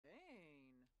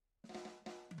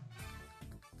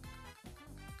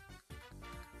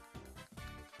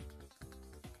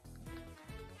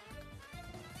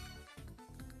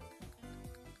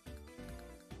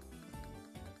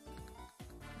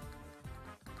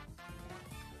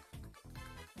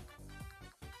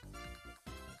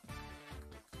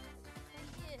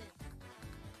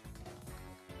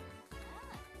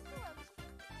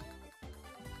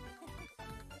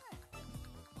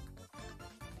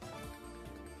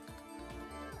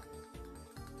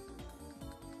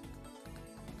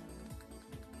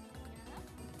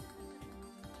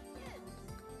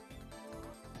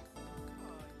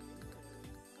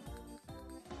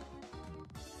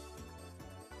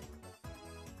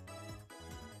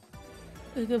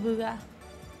Ooga booga.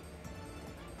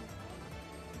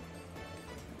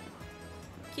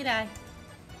 G'day.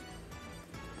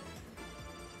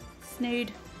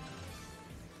 Snood.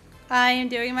 I am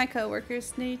doing my coworker's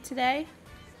Snood today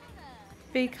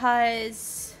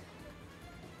because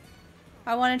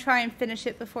I want to try and finish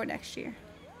it before next year.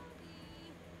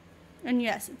 And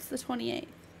yes, it's the 28th.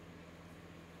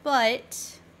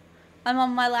 But I'm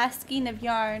on my last skein of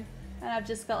yarn and I've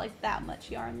just got like that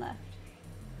much yarn left.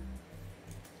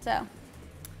 So,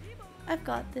 I've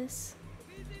got this.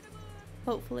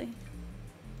 Hopefully.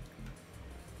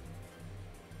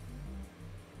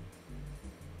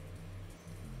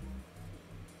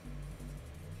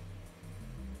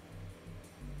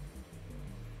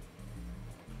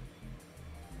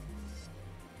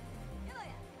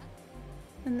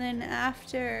 And then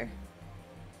after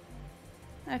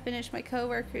I finish my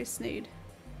coworker's Snood,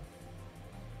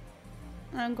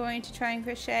 I'm going to try and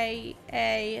crochet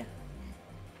a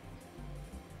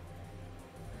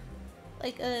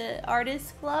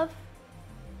artist glove,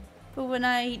 but when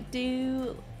I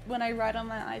write on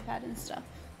my iPad and stuff.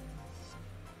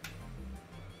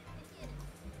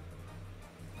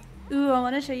 Ooh, I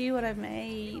want to show you what I've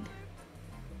made.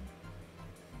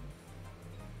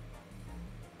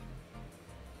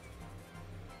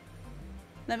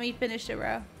 Let me finish a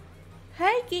row.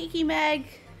 Hey, Geeky Meg!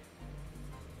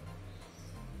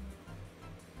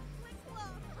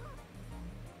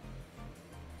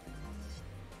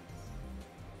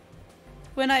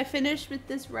 When I finish with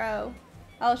this row,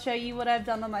 I'll show you what I've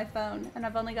done on my phone, and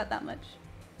I've only got that much.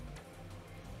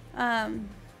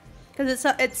 Because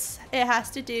it has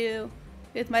to do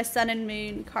with my sun and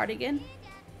moon cardigan.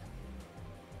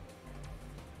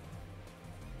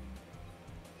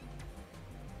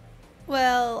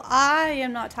 Well, I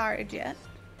am not tired yet.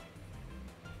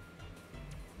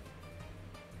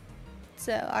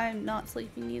 So I'm not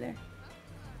sleeping either.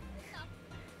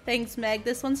 Thanks, Meg.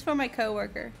 This one's for my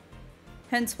coworker.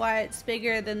 Hence why it's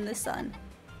bigger than the sun.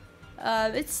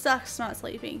 It sucks not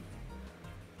sleeping.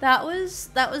 That was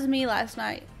me last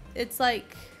night. It's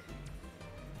like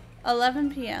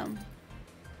 11 p.m.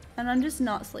 and I'm just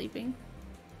not sleeping.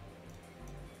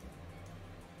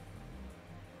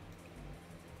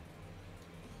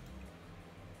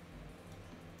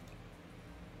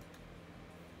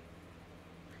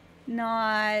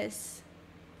 Nice.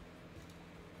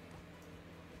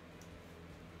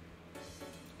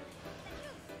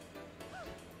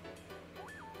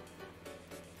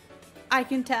 I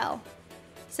can tell.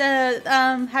 So,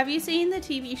 have you seen the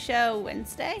TV show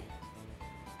Wednesday?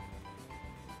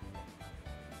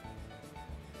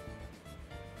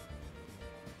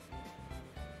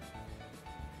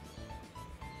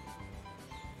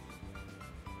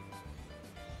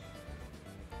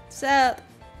 So,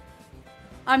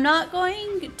 I'm not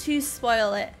going to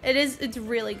spoil it. It's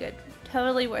really good.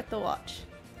 Totally worth the watch.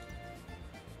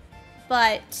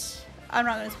 But I'm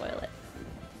not going to spoil it.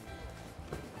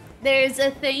 There's a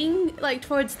thing like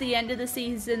towards the end of the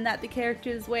season that the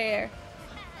characters wear,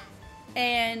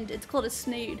 and it's called a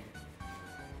snood.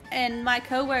 And my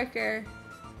coworker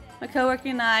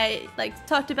and I like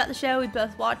talked about the show. We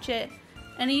both watch it,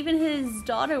 and even his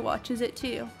daughter watches it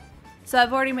too. So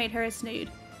I've already made her a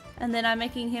snood, and then I'm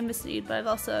making him a snood. But I've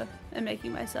also am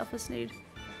making myself a snood.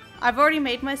 I've already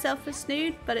made myself a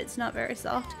snood, but it's not very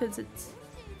soft because it's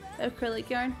acrylic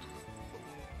yarn.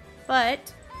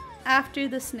 But after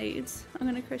the snoods, I'm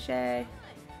gonna crochet.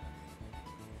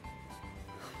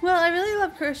 Well, I really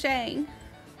love crocheting.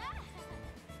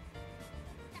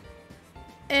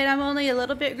 And I'm only a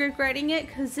little bit regretting it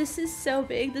because this is so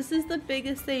big. This is the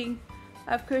biggest thing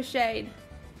I've crocheted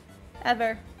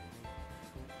ever.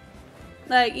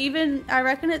 Like I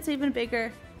reckon it's even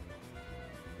bigger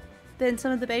than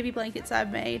some of the baby blankets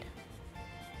I've made.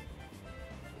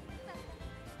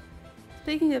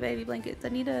 Speaking of baby blankets, I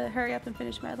need to hurry up and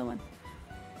finish my other one.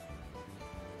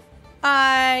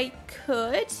 I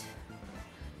could.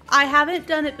 I haven't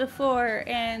done it before,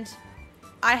 and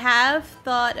I have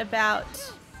thought about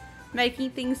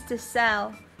making things to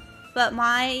sell, but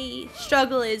my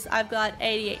struggle is I've got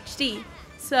ADHD,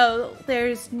 so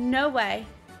there's no way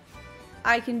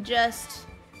I can just,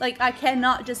 I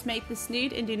cannot just make the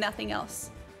snood and do nothing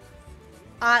else.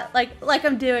 Like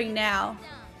I'm doing now.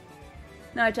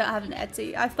 No, I don't have an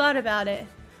Etsy. I've thought about it.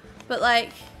 But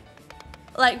like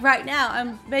right now,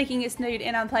 I'm making a snood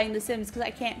and I'm playing The Sims because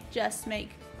I can't just make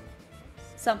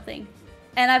something.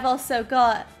 And I've also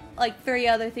got like 3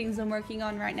 other things I'm working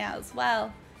on right now as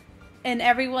well. And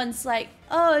everyone's like,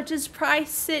 oh, just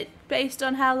price it based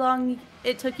on how long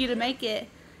it took you to make it.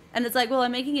 And it's like, well,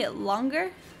 I'm making it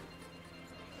longer.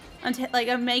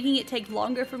 I'm making it take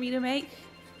longer for me to make.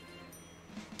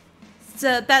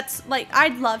 So that's like,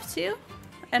 I'd love to,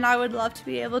 and I would love to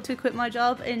be able to quit my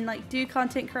job and like do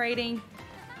content creating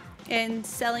and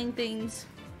selling things,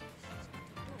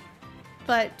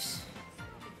 but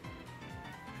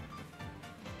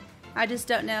I just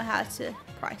don't know how to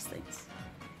price things.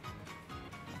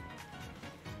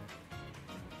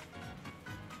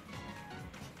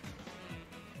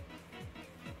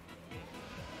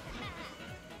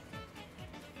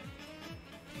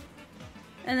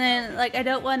 And then, like, I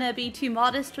don't want to be too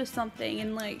modest with something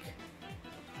and, like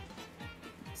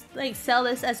sell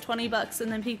this as 20 bucks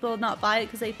and then people not buy it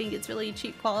because they think it's really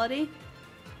cheap quality.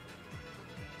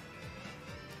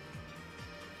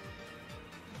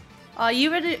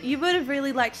 You would have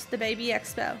really liked the Baby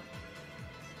Expo.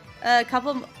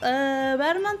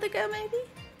 About a month ago, maybe?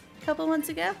 A couple months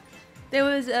ago? There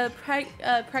was a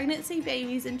Pregnancy,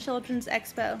 Babies, and Children's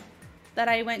Expo that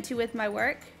I went to with my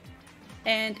work.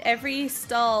 And every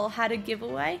stall had a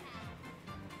giveaway.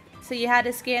 So you had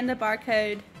to scan the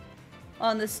barcode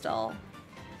on the stall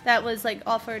that was like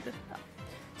offered.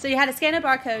 So you had to scan a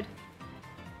barcode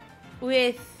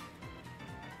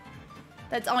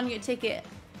that's on your ticket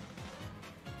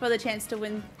for the chance to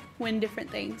win different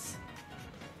things.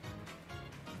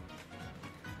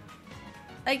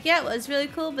 Like, yeah, it was really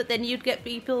cool, but then you'd get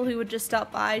people who would just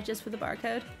stop by just for the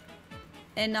barcode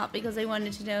and not because they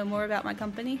wanted to know more about my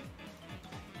company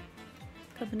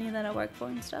that I work for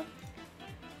and stuff.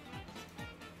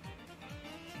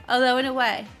 Although in a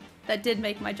way, that did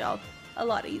make my job a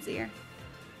lot easier.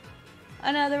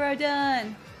 Another row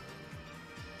done!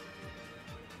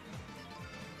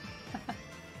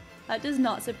 That does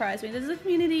not surprise me. There's a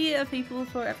community of people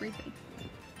for everything.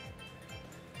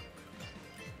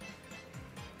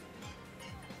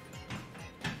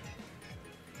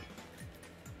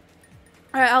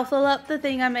 Alright, I'll fill up the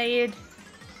thing I made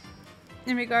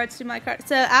in regards to my cart.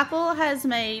 So Apple has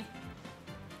made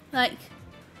like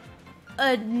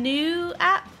a new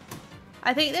app.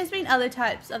 I think there's been other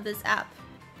types of this app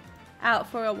out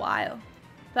for a while,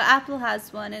 but Apple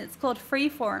has one and it's called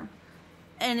Freeform,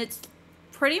 and it's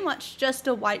pretty much just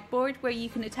a whiteboard where you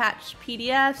can attach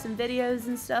PDFs and videos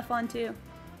and stuff onto.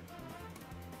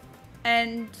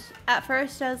 And at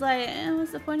first I was like,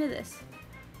 what's the point of this?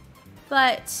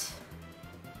 But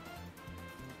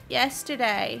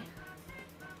yesterday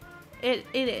it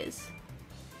is.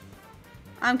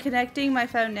 I'm connecting my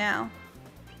phone now.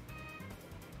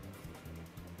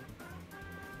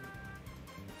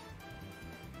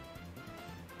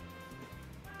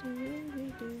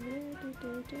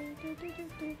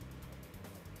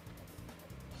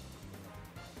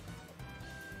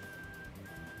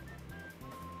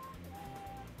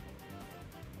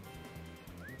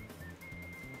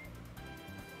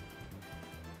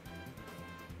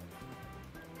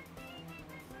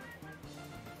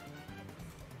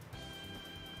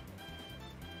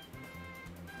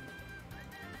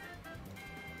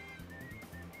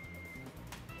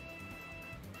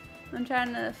 I'm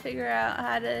trying to figure out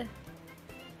how to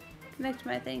connect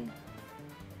my thing.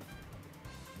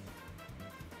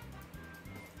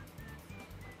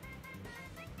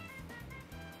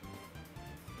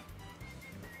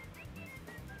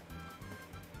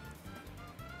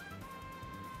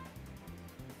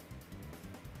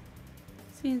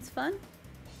 Seems fun.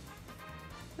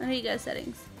 There you go,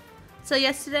 settings. So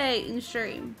yesterday in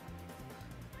stream,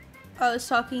 I was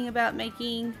talking about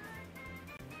making...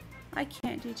 I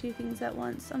can't do two things at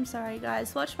once. I'm sorry,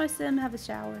 guys. Watch my sim have a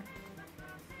shower.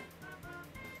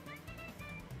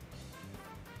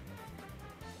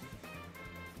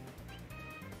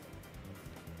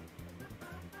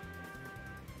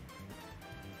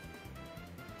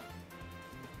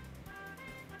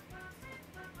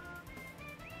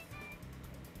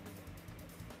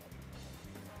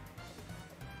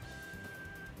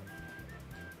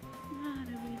 How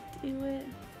do we do it?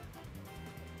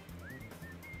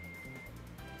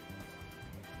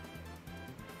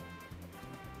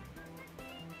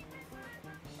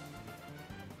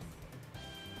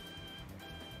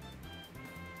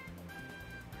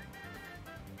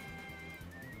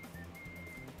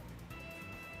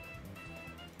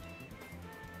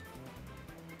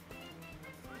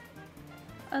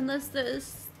 Unless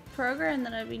this program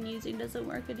that I've been using doesn't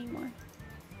work anymore.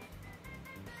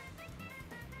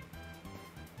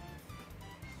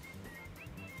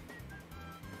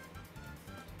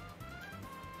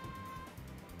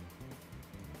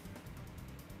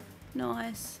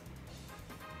 Nice.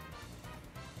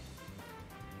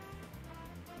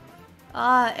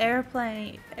 Ah,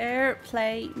 airplane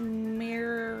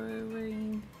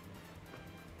mirroring.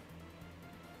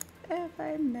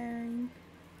 Airplane mirroring.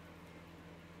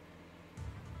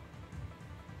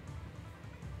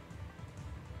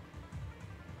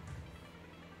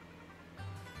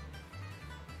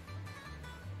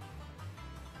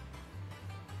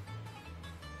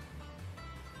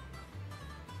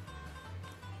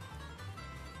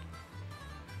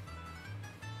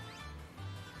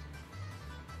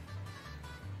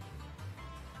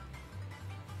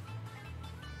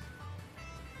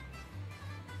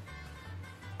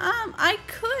 I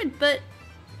could, but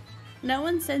no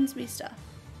one sends me stuff.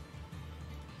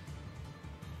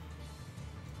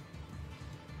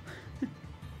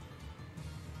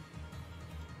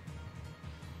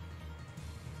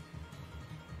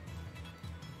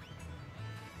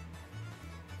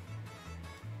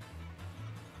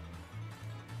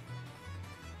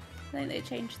 I think they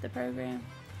changed the program.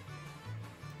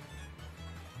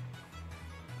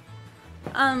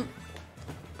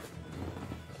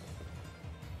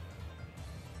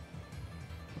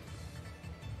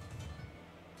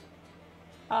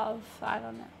 I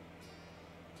don't know.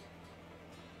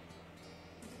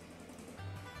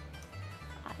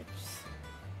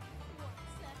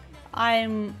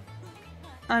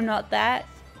 I'm not that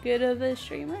good of a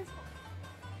streamer.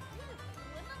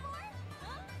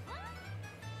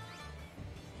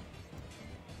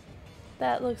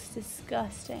 That looks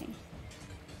disgusting.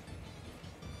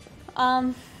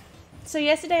 So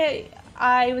yesterday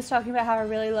I was talking about how I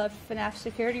really love FNAF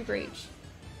Security Breach.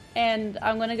 And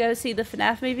I'm gonna go see the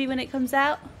FNAF movie when it comes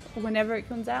out, or whenever it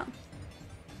comes out.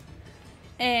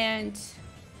 And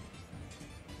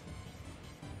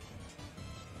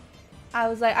I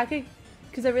was like, I could,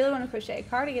 because I really want to crochet a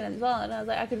cardigan as well. And I was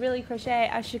like,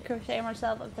 I should crochet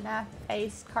myself a FNAF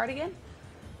face cardigan.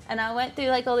 And I went through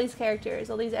like all these characters,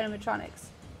 all these animatronics.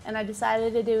 And I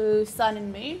decided to do sun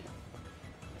and moon.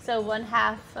 So one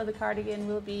half of the cardigan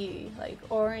will be like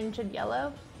orange and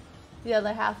yellow. The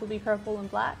other half will be purple and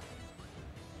black.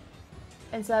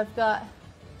 And so I've got,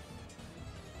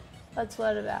 what's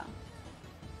what about?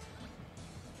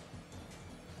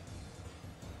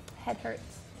 Head hurts.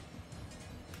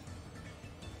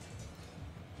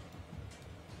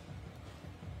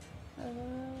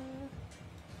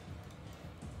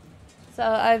 So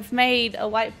I've made a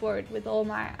whiteboard with all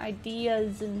my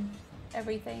ideas and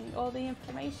everything, all the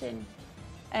information.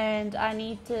 And I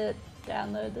need to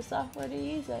download the software to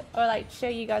use it, or like show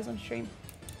you guys on stream.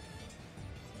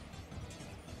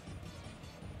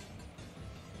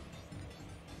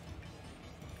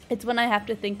 It's when I have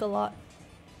to think a lot.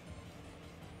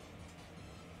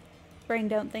 Brain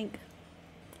don't think.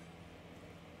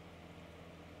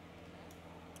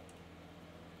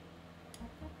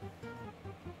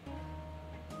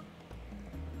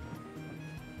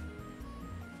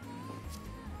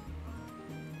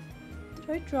 Did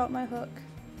I drop my hook?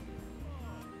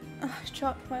 Oh, I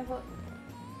dropped my hook.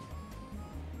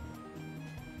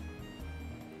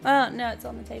 Oh, no, it's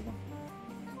on the table.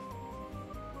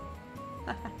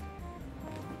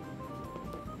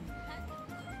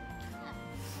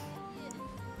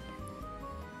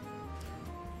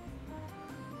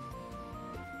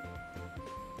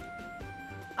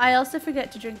 I also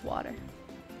forget to drink water.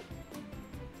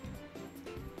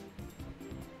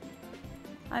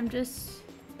 I'm just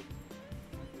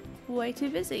way too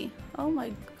busy. Oh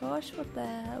my gosh, what the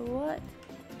hell? What?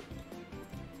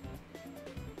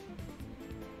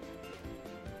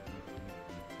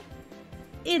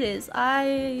 It is.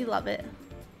 I love it.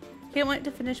 Can't wait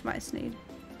to finish my Snood.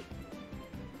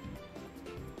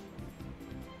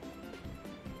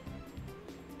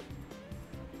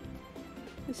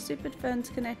 The stupid phone's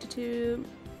connected to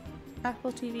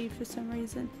Apple TV for some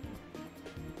reason.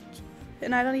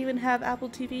 And I don't even have Apple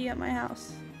TV at my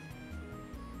house.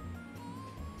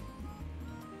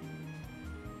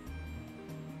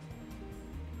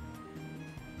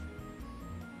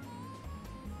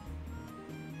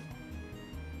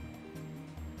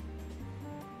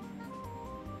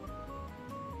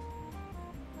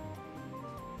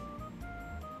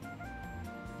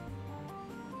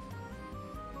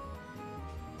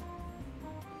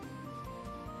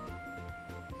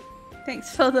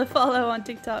 Thanks for the follow on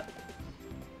TikTok.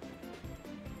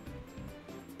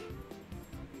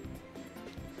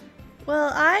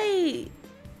 Well, I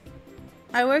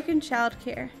work in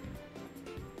childcare.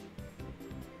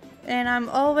 And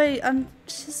I'm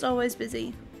just always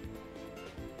busy.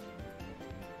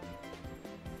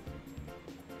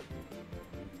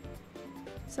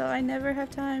 So I never have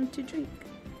time to drink.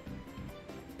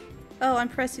 Oh, I'm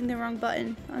pressing the wrong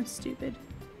button. I'm stupid.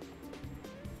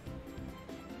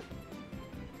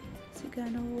 Is it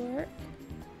gonna work?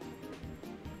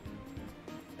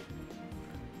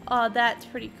 Oh, that's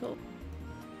pretty cool.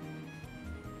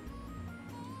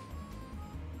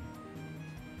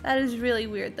 That is really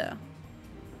weird though.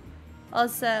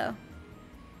 Also,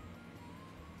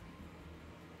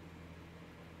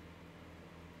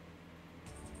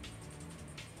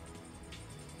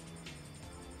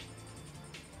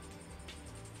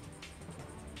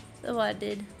 so I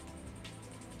did.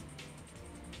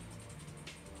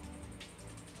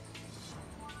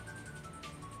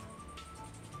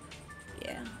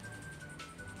 Yeah.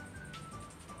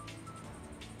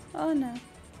 Oh no.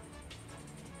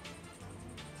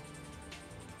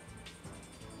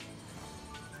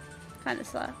 Kinda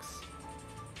sucks.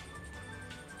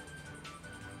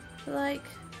 But like,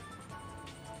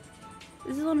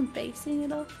 this is what I'm basing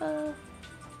it off of.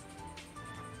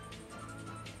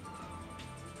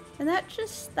 And that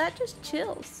just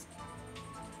chills.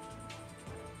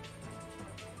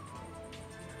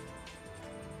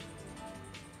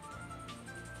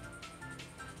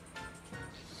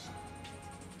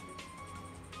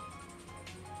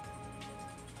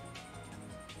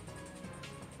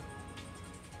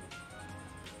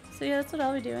 So yeah, that's what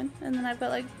I'll be doing. And then I've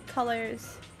got like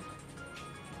colors,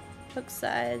 hook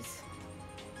size.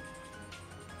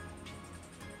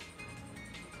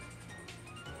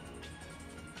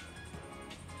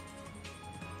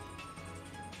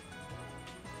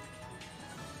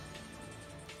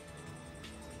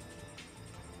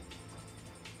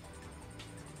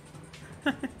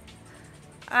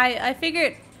 I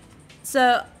figured,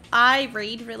 so I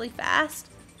read really fast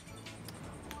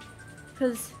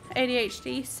because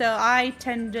ADHD, so I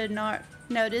tend to not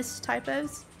notice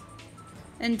typos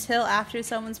until after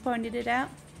someone's pointed it out.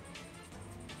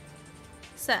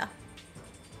 So,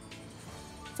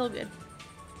 it's all good.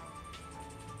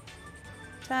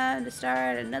 Time to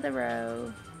start another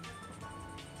row.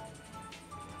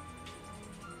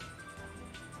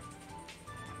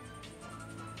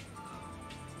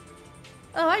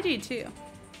 Oh, I do too.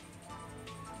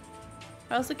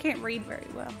 I also can't read very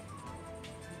well.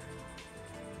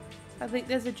 I think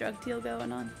there's a drug deal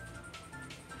going on.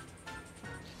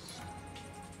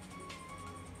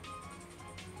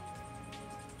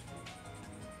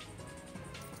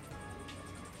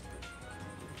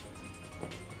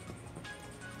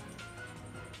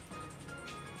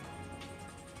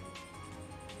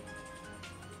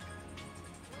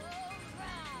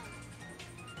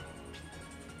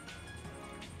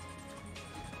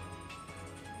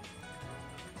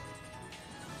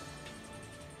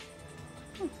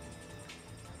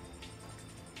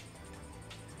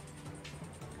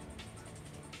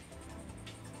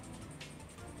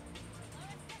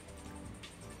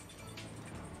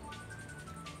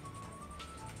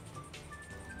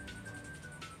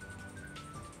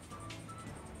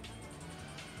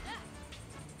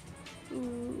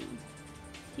 Ooh.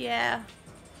 Yeah.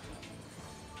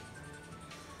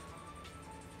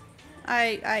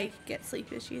 I get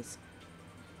sleep issues.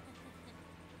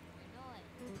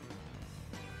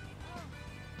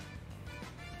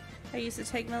 I used to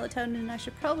take melatonin and I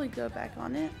should probably go back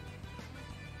on it.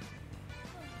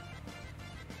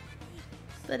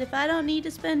 But if I don't need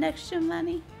to spend extra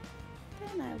money,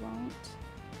 then I won't.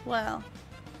 Well.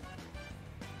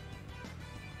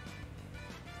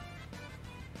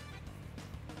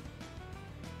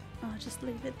 I'll just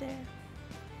leave it there.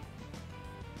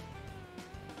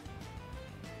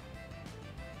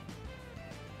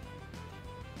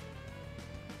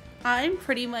 I'm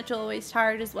pretty much always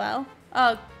tired as well.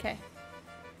 Oh, okay.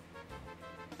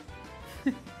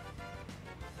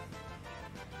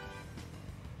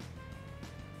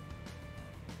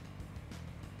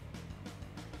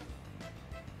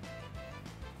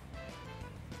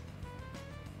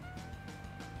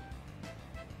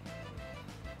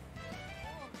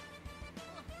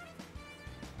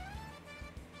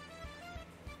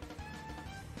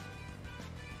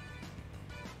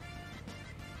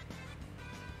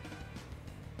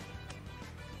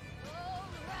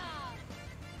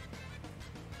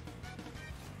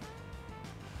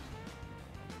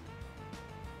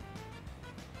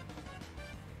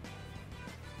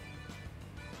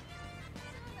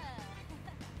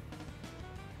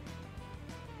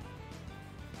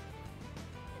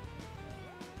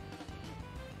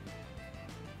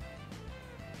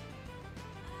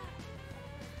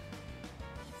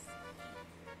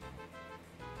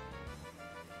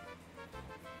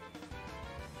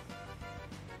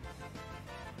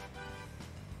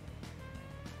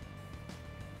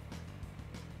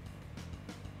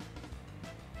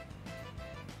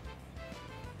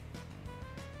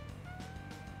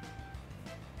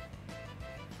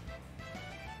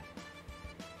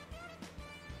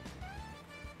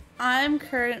 I'm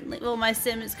currently, well, my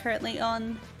sim is currently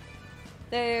on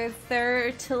their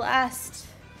third to last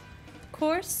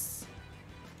course.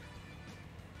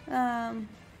 And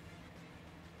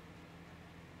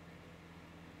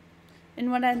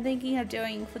what I'm thinking of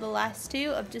doing for the last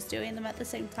two, of just doing them at the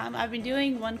same time. I've been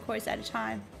doing one course at a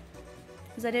time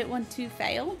because I didn't want to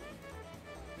fail.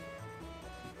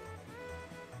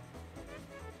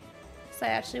 So I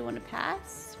actually want to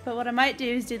pass. But what I might do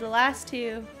is do the last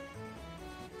two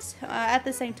at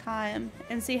the same time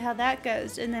and see how that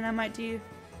goes, and then I might do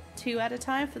 2 at a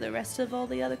time for the rest of all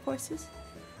the other courses.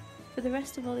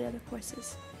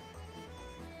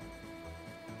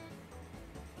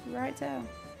 Right down.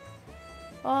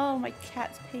 Oh, my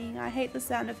cat's peeing. I hate the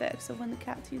sound effects of when the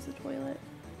cats use the toilet.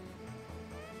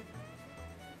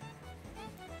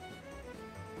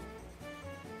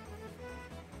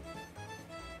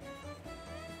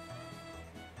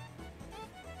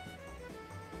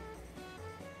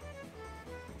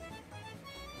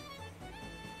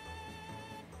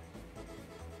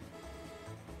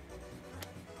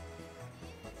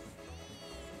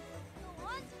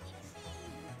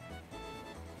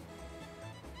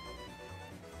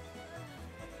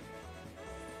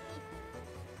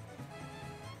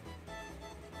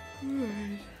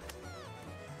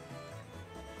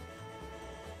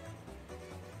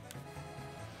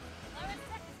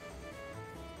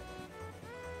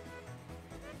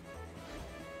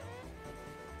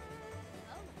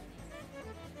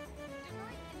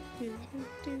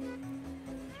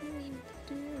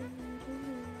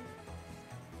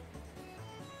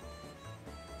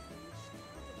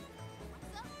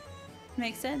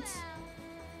 Makes sense.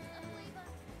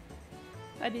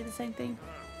 I do the same thing.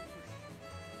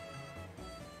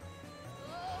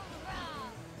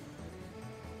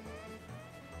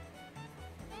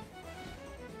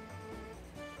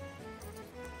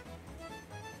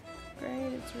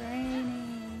 Great, it's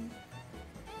raining.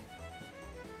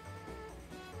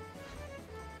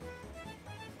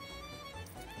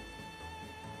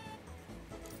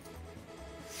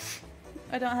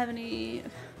 I don't have any...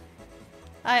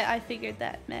 I figured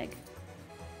that, Meg.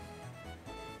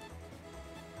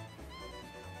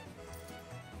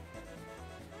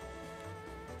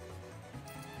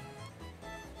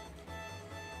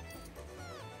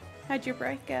 How'd your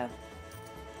break go?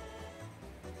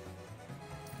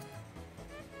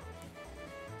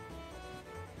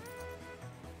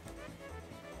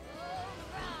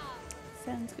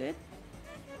 Sounds good.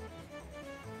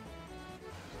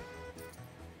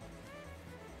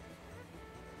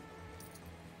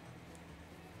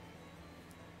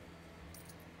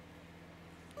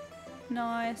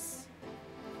 Nice.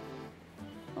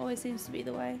 Always seems to be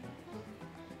the way.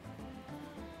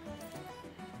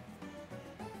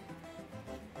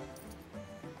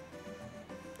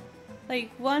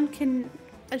 Like,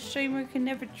 a streamer can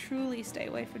never truly stay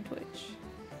away from Twitch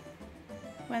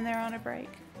when they're on a break.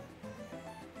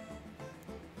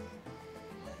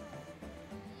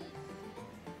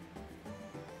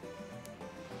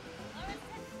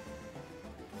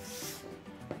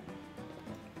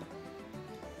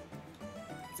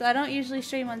 So I don't usually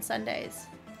stream on Sundays,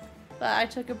 but I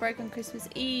took a break on Christmas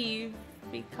Eve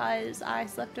because I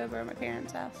slept over at my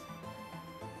parents' house.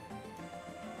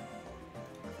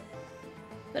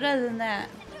 But other than that,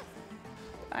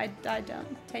 I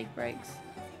don't take breaks.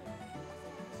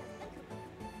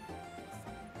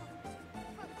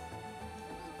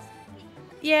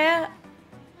 Yeah,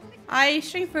 I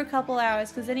stream for a couple hours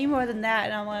because any more than that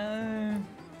and I'm like, ugh.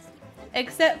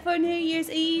 Except for New Year's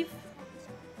Eve.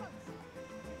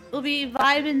 We'll be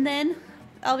vibing then.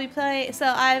 I'll be playing, so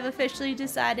I've officially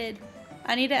decided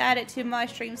I need to add it to my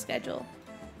stream schedule.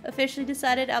 Officially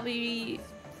decided I'll be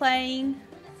playing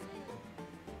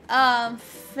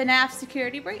FNAF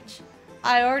Security Breach.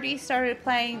 I already started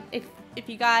playing, if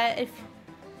you got it,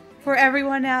 for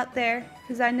everyone out there,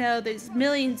 because I know there's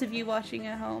millions of you watching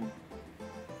at home.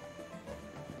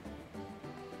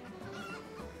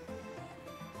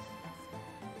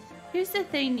 Here's the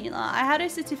thing, Neela. I had a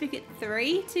certificate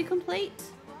 3 to complete,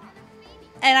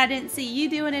 and I didn't see you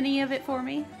doing any of it for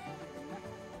me.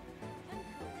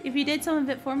 If you did some of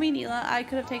it for me, Neela,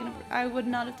 I would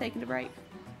not have taken a break.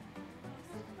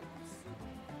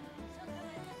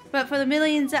 But for the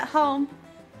millions at home,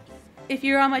 if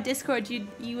you're on my Discord,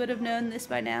 you would have known this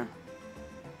by now.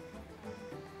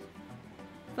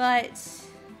 But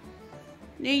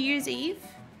New Year's Eve,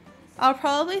 I'll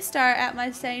probably start at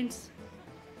my same.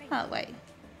 Oh, wait.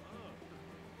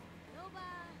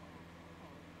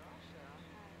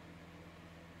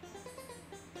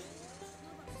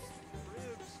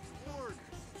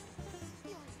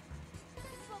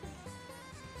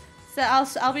 So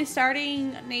I'll be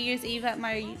starting New Year's Eve at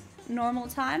my normal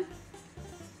time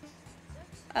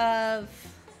of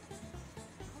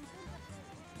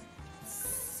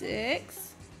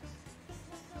 6,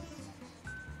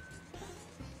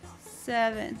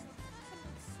 7.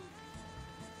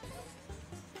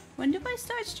 When do I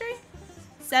start stream?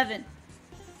 7.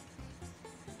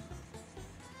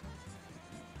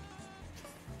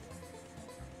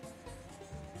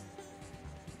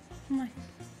 Oh my.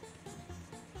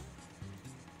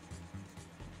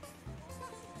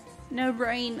 No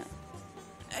brain.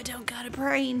 I don't got a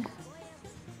brain.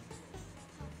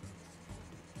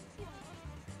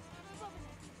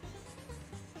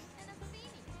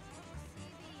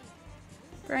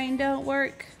 Brain don't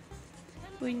work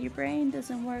when your brain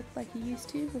doesn't work like it used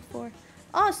to before.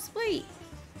 Oh, sweet.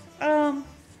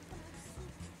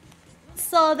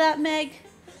 Saw that, Meg.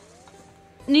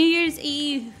 New Year's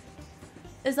Eve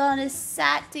is on a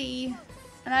Saturday,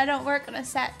 and I don't work on a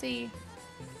Saturday.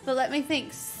 But let me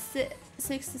think.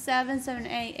 6 to 7, 7 to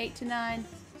 8, 8 to 9,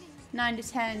 9 to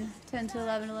 10, 10 to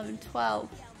 11, 11 to 12.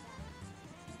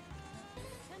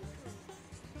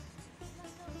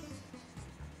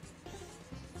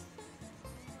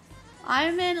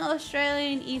 I'm in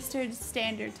Australian Eastern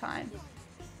Standard Time.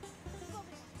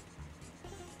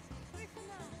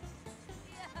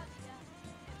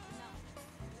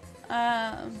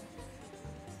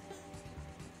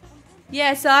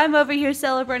 Yeah, so I'm over here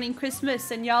celebrating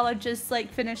Christmas and y'all are just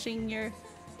like finishing your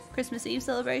Christmas Eve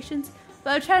celebrations.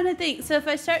 But I'm trying to think, so if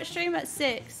I start stream at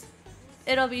 6,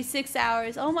 it'll be 6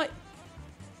 hours. Oh my...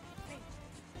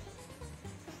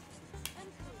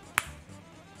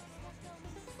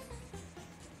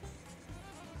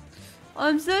 Oh,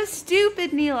 I'm so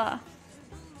stupid, Neela.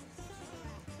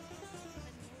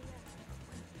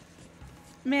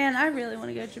 Man, I really want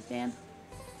to go to Japan.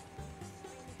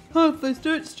 Oh, if I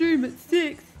start stream at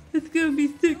 6, it's gonna be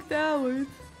 6 hours.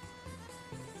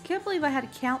 Can't believe I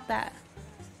had to count that.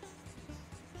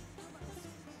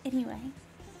 Anyway.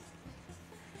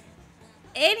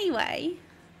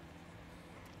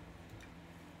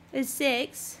 It's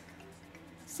 6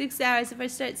 hours. If I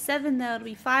start at 7 though, it'll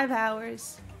be 5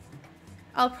 hours.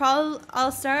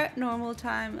 I'll start normal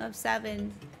time of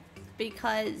 7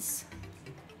 because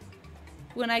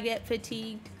when I get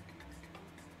fatigued,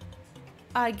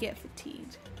 I get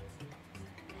fatigued.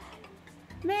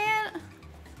 Man,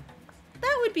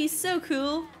 that would be so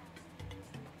cool.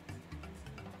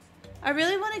 I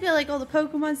really want to go like all the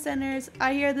Pokemon centers.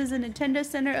 I hear there's a Nintendo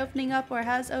Center opening up or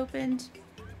has opened.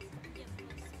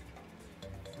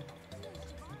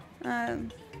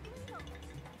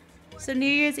 So New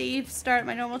Year's Eve, start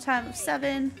my normal time of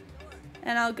 7,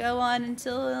 and I'll go on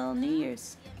until New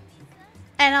Year's.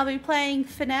 And I'll be playing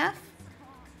FNAF.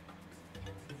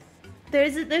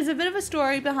 There's a bit of a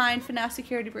story behind FNAF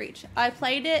Security Breach. I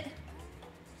played it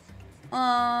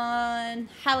on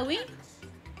Halloween,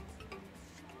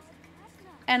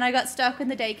 and I got stuck in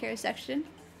the daycare section.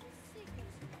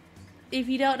 If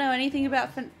you don't know anything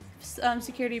about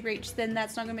Security Breach, then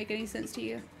that's not gonna make any sense to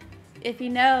you. If you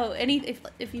know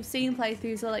if you've seen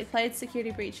playthroughs or like played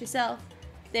Security Breach yourself,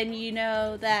 then you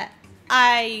know that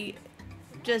I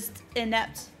just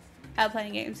inept at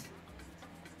playing games.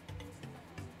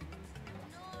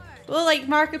 Well, like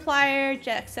Markiplier,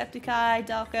 Jacksepticeye,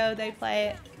 Dalco, they play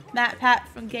it. Matt Pat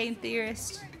from Game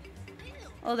Theorist,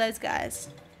 all those guys.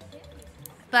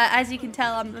 But as you can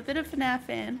tell, I'm a bit of a FNAF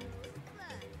fan,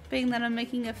 being that I'm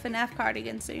making a FNAF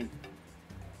cardigan soon.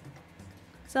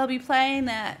 So I'll be playing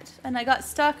that, and I got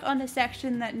stuck on a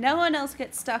section that no one else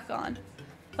gets stuck on.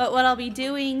 But what I'll be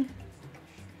doing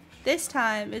this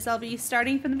time is I'll be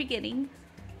starting from the beginning,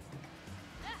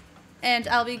 and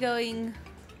I'll be going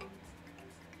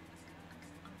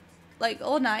like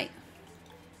all night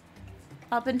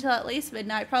up until at least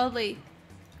midnight, probably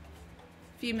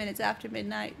a few minutes after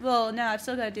midnight. Well, no, I've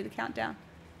still got to do the countdown.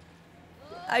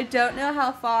 I don't know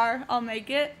how far I'll make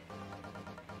it.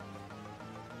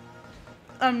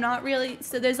 I'm not really,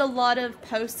 so there's a lot of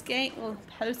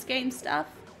post-game stuff,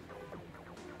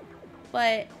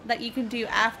 but that you can do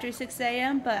after 6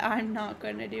 a.m., but I'm not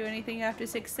going to do anything after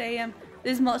 6 a.m.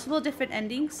 There's multiple different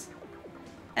endings,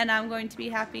 and I'm going to be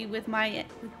happy with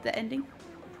the ending.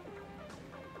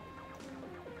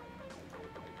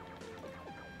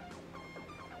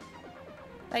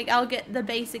 Like, I'll get the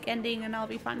basic ending and I'll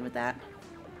be fine with that.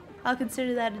 I'll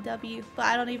consider that a W, but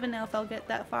I don't even know if I'll get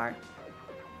that far.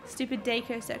 Stupid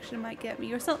daycare section might get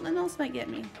me, or something else might get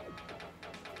me.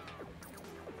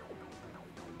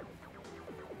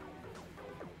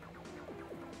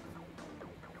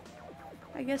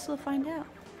 I guess we'll find out.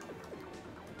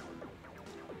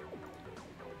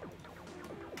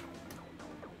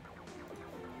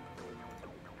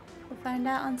 We'll find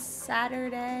out on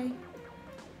Saturday.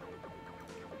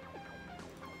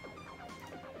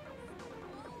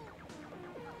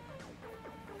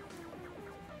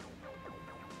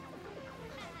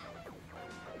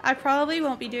 I probably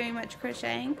won't be doing much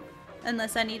crocheting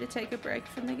unless I need to take a break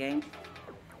from the game.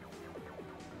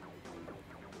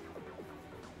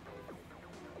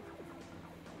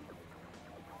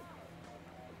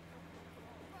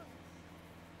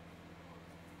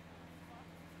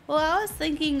 Well, I was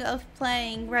thinking of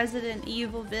playing Resident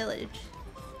Evil Village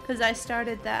because I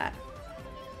started that.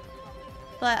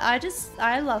 But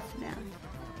I love FNAF.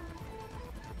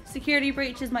 Security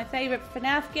Breach is my favorite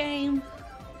FNAF game.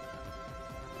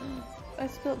 I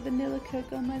spilled vanilla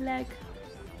Coke on my leg.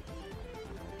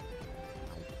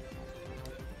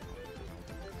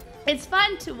 It's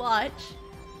fun to watch.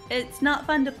 It's not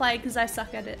fun to play because I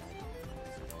suck at it.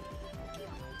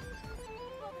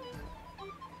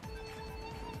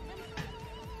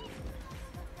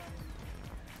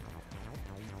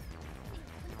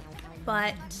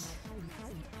 But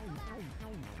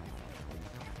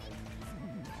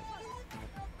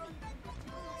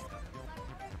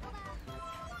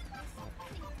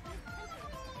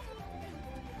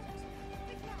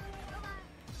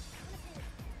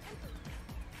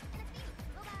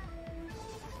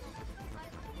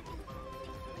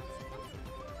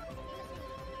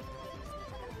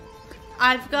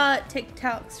I've got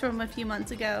TikToks from a few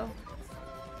months ago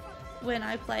when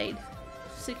I played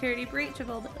Security Breach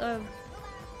of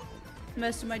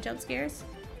most of my jump scares.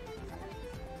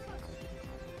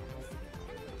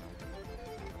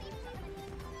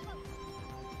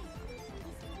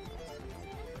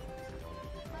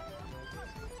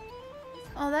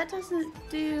 Oh, that doesn't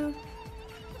do...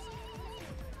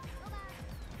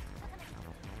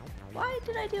 Why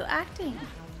did I do acting?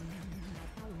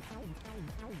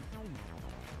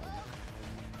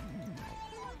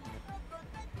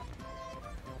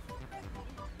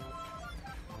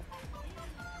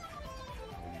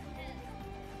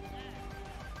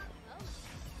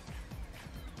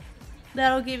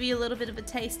 That'll give you a little bit of a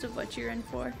taste of what you're in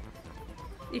for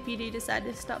if you do decide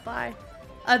to stop by.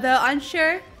 Although I'm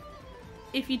sure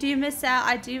if you do miss out,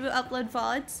 I do upload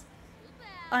VODs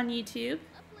on YouTube,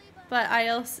 but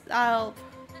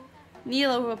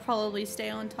Neela will probably stay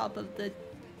on top of the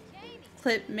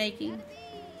clip making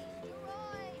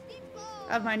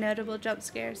of my notable jump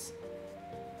scares.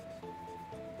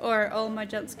 Or all my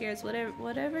jump scares,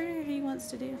 whatever he wants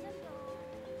to do.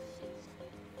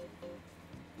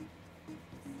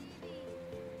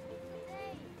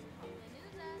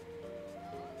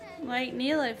 Like,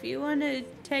 Neela, if you want to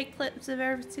take clips of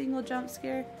every single jump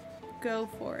scare, go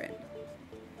for it.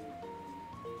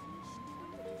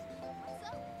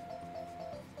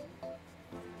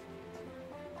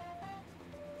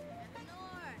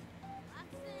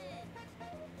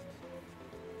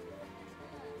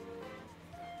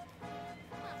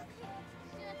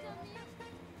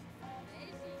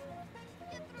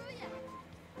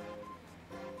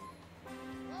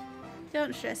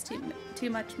 Don't stress too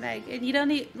much, Meg, and you don't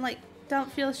need, like,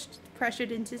 don't feel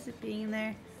pressured into being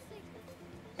there,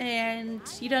 and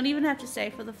you don't even have to stay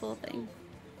for the full thing.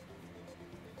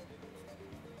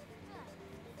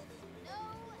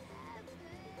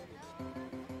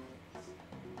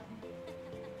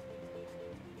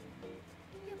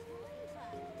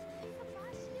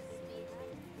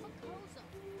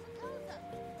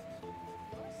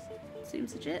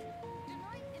 Seems legit.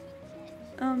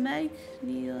 Oh, Meg,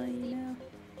 Neela, you know.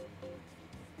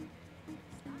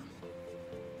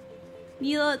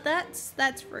 Neela,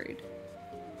 that's rude.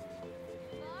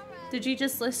 Did you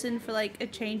just listen for like a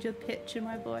change of pitch in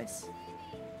my voice?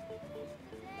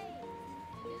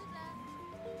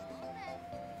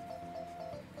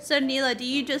 So Neela, do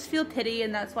you just feel pity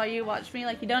and that's why you watch me?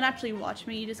 Like, you don't actually watch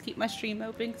me, you just keep my stream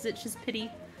open because it's just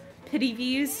pity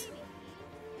views?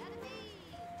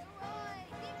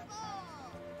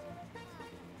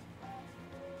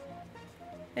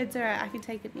 It's alright, I can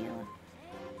take it, Neela.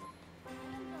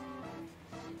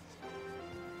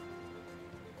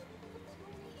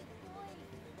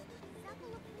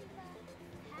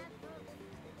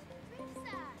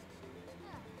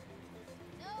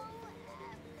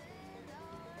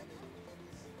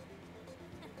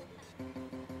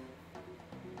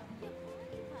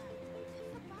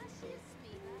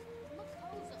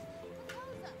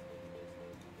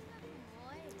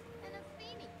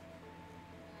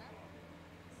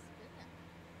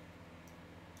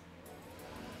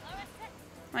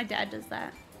 My dad does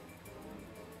that.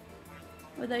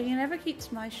 Although he never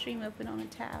keeps my stream open on a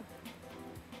tab.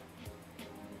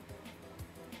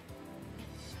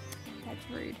 That's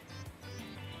rude.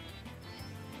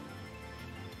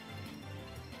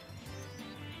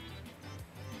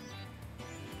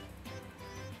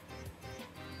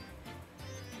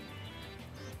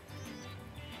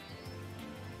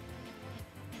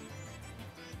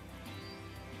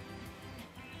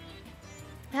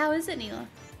 How is it, Neela?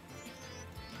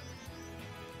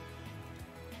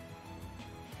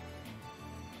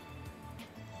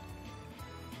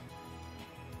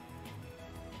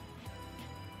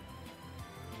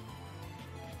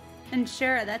 And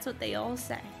sure, that's what they all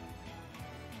say.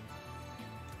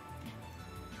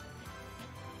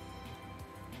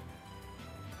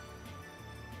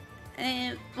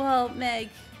 Well, Meg,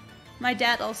 my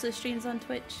dad also streams on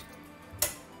Twitch.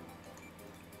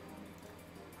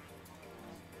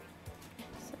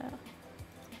 So.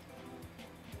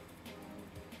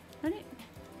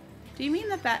 Do you mean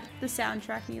the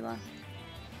soundtrack, Mila?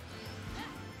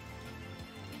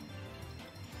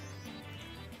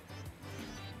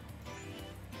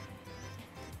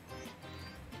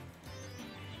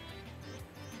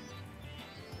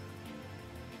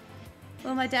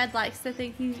 Well, my dad likes to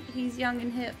think he's young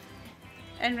and hip.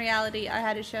 In reality, I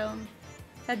had to show him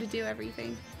how to do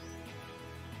everything.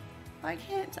 Why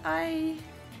can't I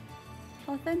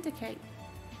authenticate?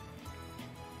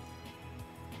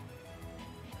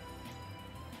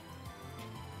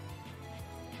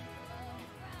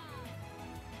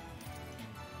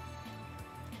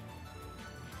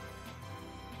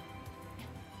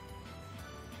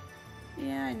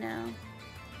 Yeah, I know.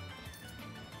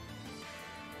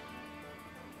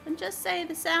 And just say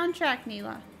the soundtrack,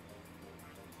 Neela.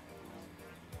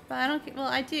 But I don't. Well,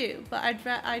 I do, but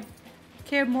I'd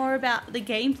care more about the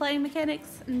gameplay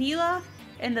mechanics, Neela,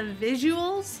 and the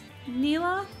visuals,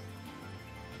 Neela.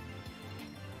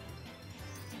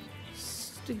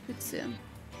 Stupid sim.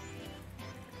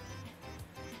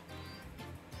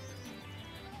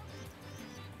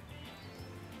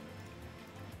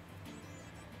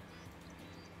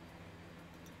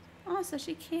 Oh, so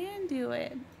she can do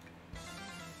it.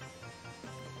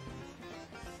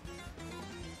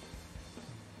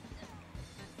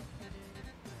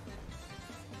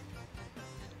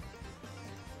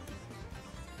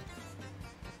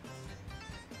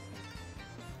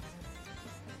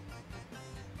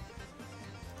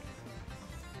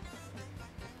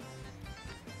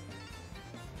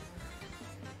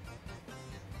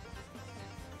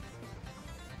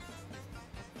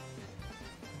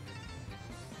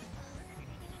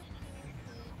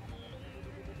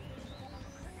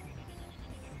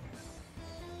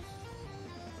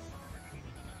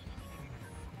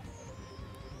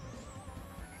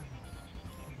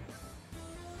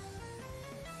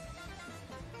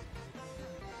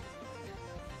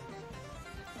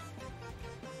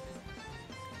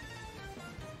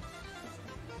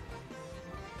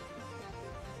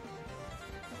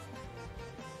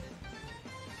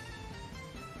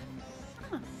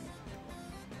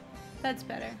 That's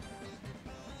better.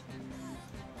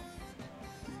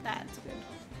 That's good.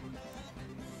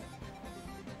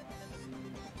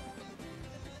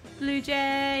 Blue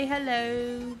Jay,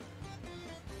 hello.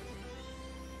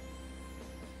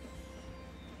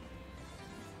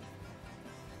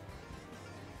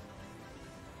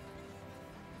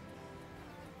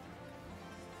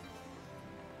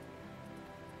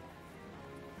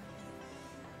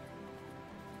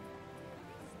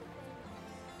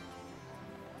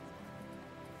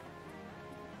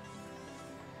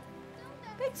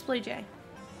 Thanks, Blue Jay.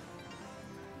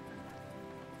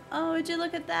 Oh, would you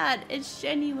look at that? It's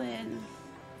genuine.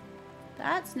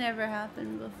 That's never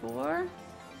happened before.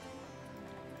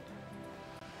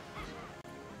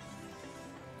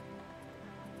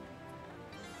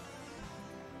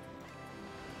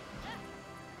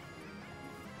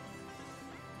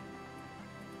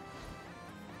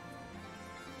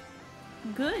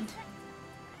 Good.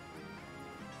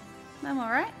 I'm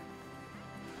alright.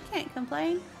 Can't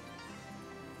complain.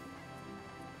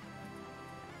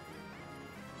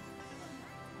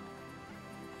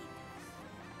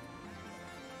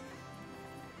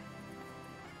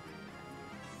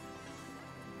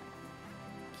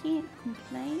 Can't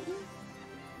complain.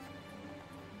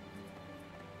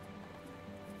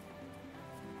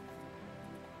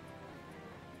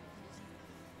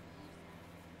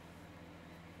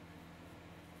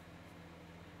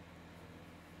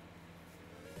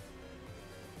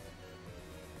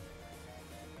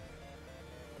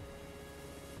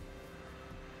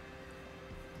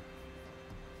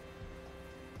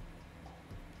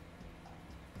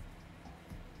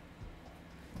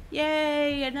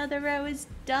 Yay, another row is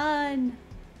done.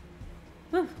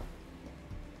 Whew.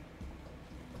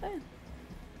 Oh.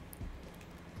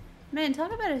 Man,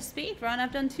 talk about a speed run.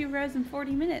 I've done 2 rows in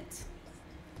 40 minutes.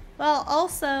 While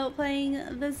also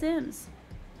playing The Sims.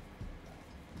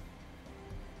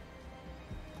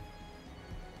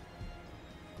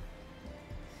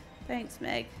 Thanks,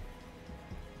 Meg.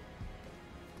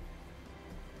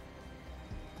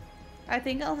 I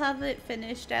think I'll have it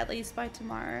finished at least by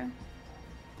tomorrow.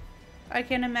 I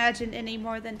can't imagine any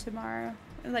more than tomorrow.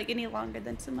 Like, any longer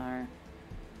than tomorrow.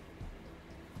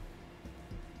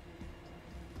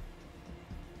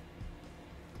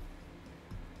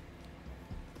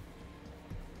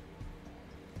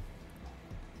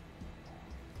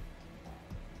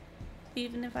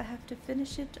 Even if I have to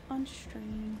finish it on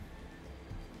stream.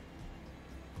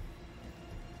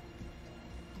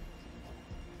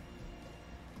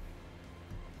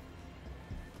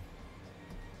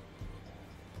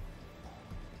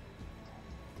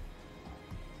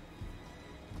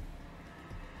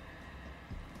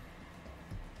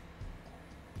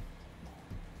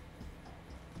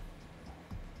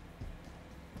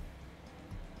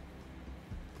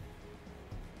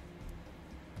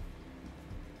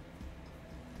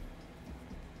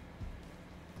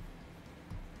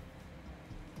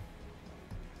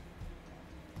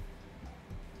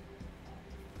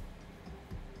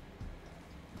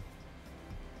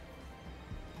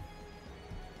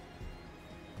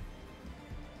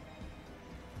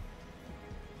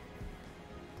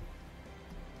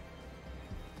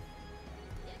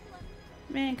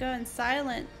 Man, going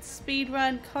silent.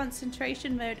 Speedrun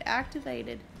concentration mode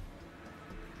activated.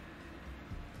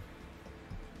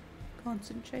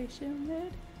 Concentration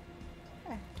mode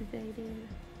activated.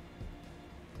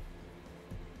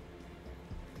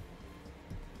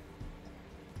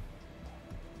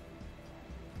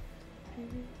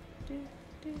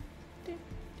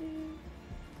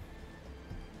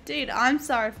 Dude, I'm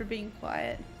sorry for being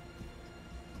quiet.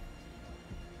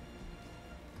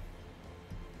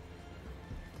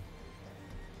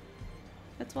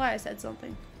 That's why I said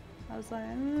something. I was like,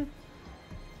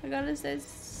 I gotta say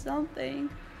something.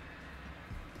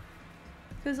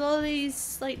 Because all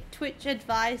these like Twitch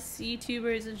advice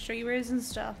YouTubers and streamers and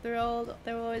stuff, they're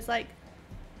always like,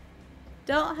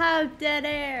 don't have dead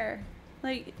air.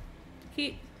 Like,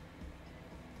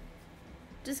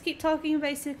 just keep talking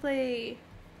basically.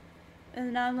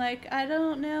 And I'm like, I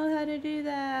don't know how to do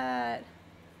that.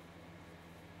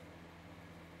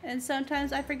 And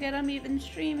sometimes I forget I'm even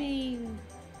streaming.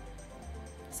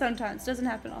 Sometimes, doesn't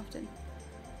happen often.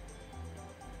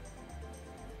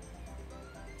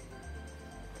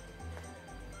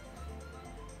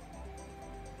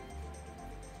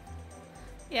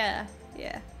 Yeah,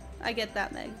 I get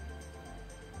that, Meg.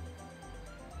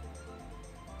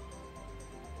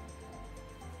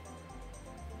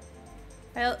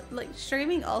 Like,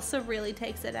 streaming also really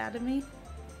takes it out of me.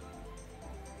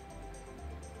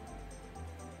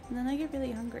 And then I get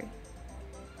really hungry.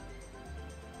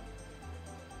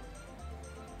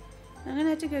 I'm gonna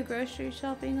have to go grocery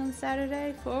shopping on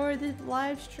Saturday for the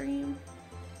live stream.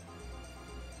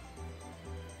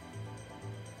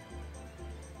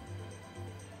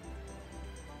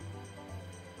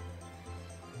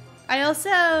 I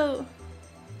also,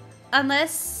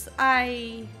 unless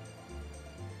I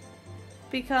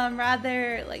become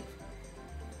rather, like,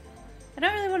 I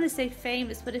don't really want to say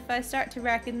famous, but if I start to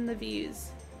rack in the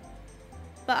views.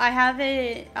 But I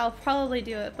haven't, I'll probably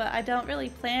do it, but I don't really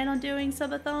plan on doing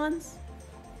subathons.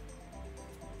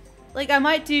 Like, I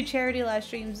might do charity live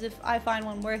streams if I find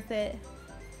one worth it.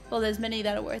 Well, there's many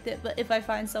that are worth it, but if I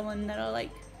find someone that'll, like,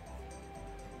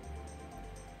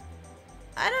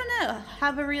 I don't know,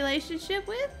 have a relationship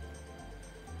with?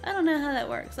 I don't know how that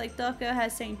works. Like, Doko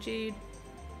has St. Jude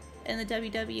in the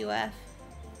WWF.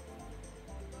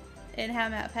 And how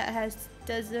Matt Pat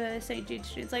does the St. Jude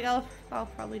streams. Like, I'll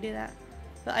probably do that.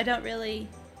 But I don't really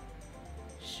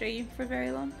stream for very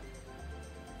long.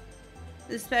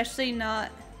 Especially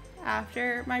not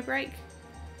after my break.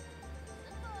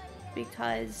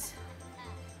 Because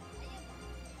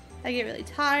I get really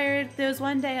tired. There was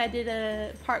one day I did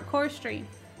a parkour stream.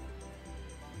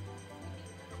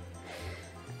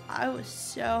 I was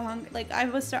so hungry. Like, I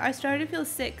started to feel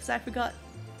sick because I forgot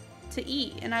to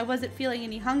eat. And I wasn't feeling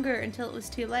any hunger until it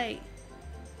was too late.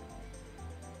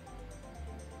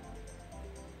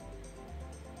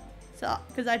 So,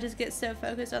 because I just get so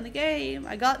focused on the game,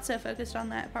 I got so focused on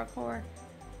that parkour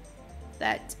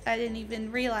that I didn't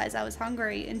even realize I was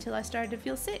hungry until I started to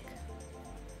feel sick.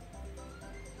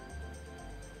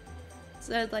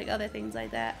 So there's like other things like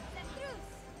that.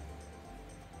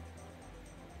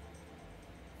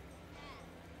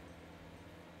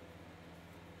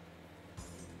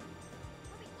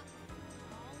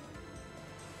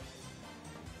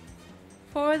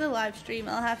 For the live stream,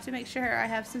 I'll have to make sure I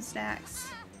have some snacks.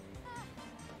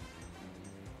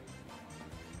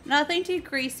 Nothing too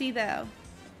greasy though,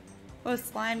 or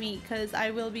slimy, because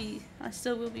I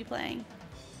still will be playing.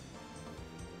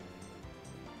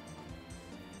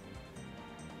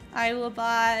 I will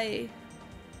buy,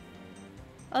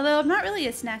 although I'm not really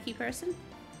a snacky person.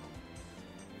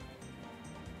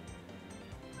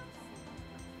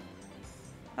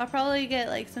 I'll probably get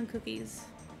like some cookies.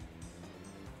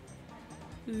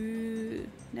 Ooh,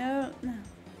 no.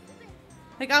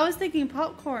 Like, I was thinking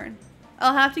popcorn.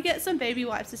 I'll have to get some baby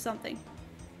wipes or something.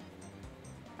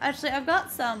 Actually, I've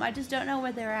got some. I just don't know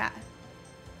where they're at.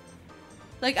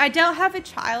 Like, I don't have a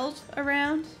child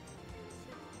around.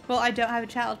 Well, I don't have a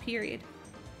child, period.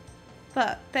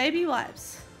 But baby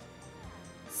wipes.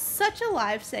 Such a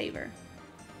lifesaver.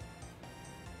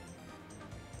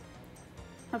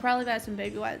 I'll probably buy some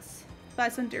baby wipes. Buy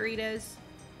some Doritos.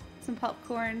 Some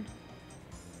popcorn.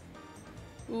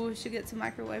 Ooh, should get some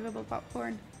microwavable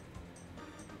popcorn.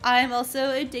 I'm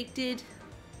also addicted.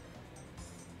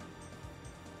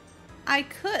 I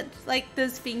could, like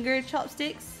those finger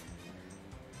chopsticks.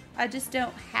 I just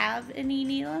don't have any,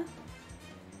 Neela.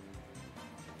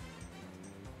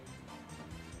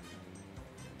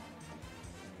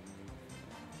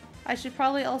 I should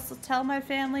probably also tell my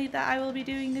family that I will be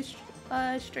doing this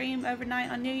stream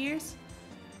overnight on New Year's.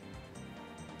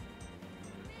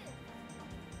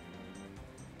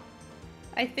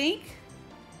 I think,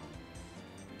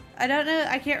 I don't know,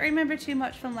 I can't remember too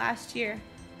much from last year,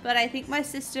 but I think my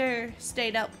sister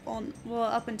stayed up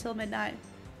up until midnight.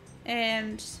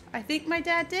 And I think my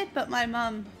dad did, but my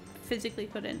mom physically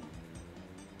couldn't.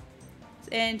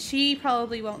 And she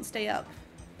probably won't stay up.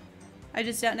 I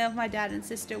just don't know if my dad and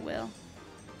sister will.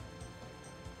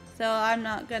 So I'm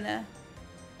not gonna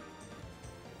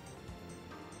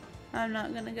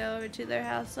go over to their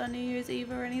house on New Year's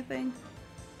Eve or anything.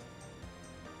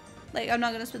 Like, I'm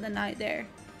not gonna spend the night there.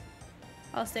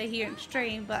 I'll stay here and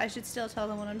stream, but I should still tell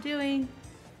them what I'm doing.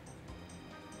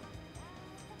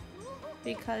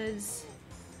 Because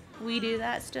we do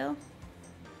that still.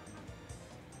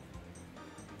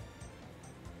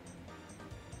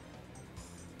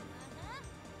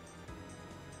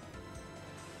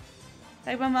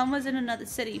 Like, my mom was in another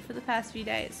city for the past few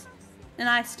days. And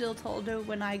I still told her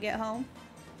when I got home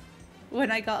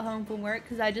from work,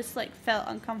 because I just, like, felt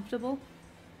uncomfortable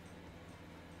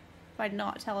by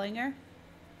not telling her.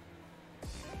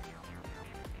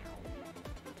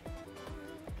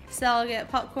 So I'll get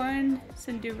popcorn,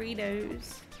 some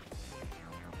Doritos.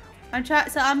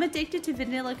 So I'm addicted to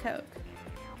vanilla Coke.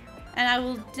 And I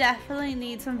will definitely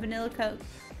need some vanilla Coke.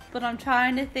 But I'm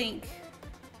trying to think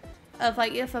of,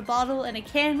 like, if a bottle and a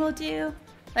can will do.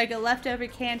 Like a leftover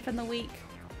can from the week.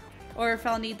 Or if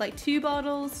I'll need like 2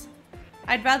 bottles.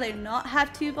 I'd rather not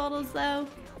have 2 bottles though.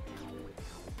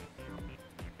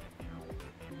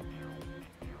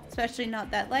 Especially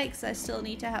not that late, because I still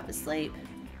need to have a sleep.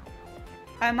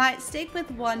 I might stick with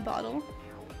 1 bottle.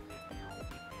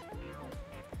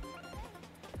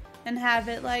 And have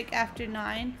it like after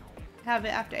 9. Have it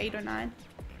after 8 or 9.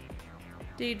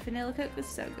 Dude, vanilla Coke was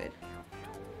so good.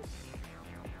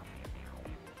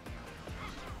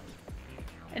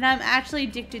 And I'm actually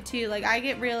addicted too. Like, I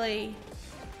get really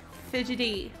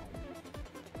fidgety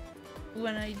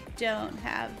when I don't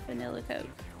have vanilla Coke.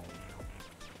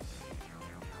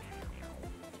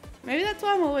 Maybe that's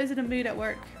why I'm always in a mood at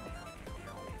work.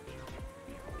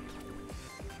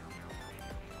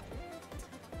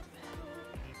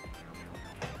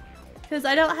 Because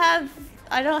I don't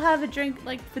have a drink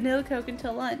like vanilla Coke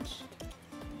until lunch.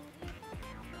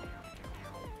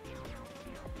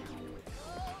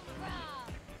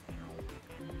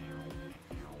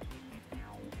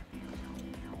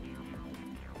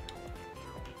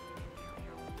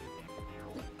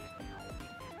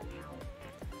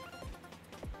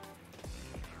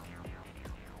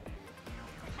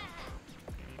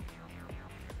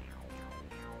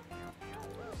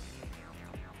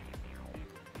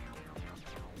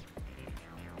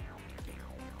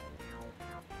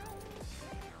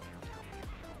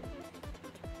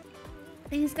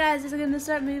 These guys are gonna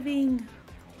start moving.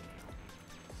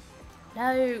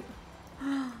 No.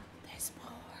 There's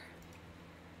more.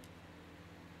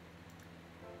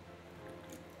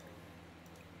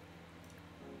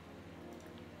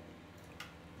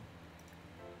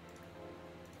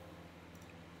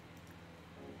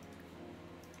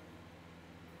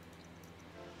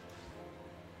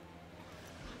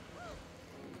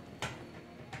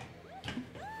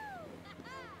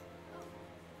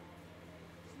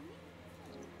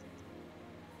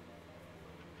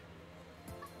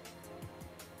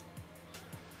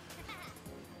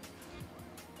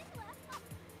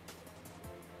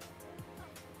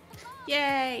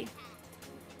 Yay!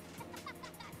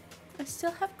 I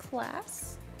still have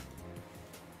class?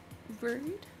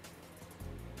 Rude.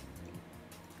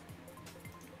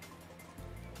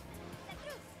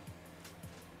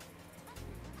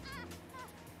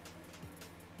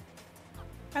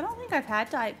 I don't think I've had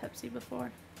Diet Pepsi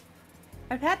before.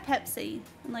 I've had Pepsi,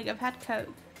 and like I've had Coke.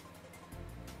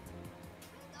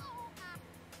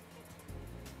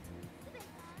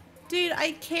 Dude,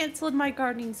 I canceled my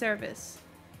gardening service.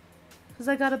 Because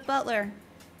I got a butler.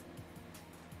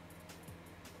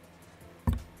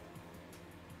 I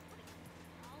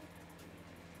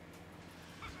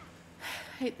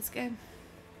hate this game.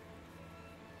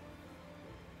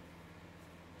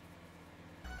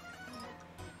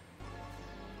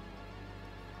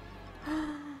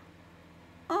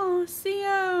 Oh,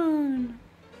 Sion!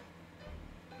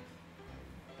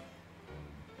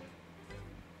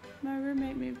 My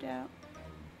roommate moved out.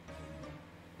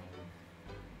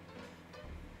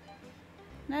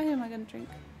 Now who am I gonna drink?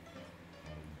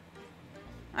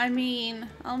 I mean,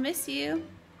 I'll miss you.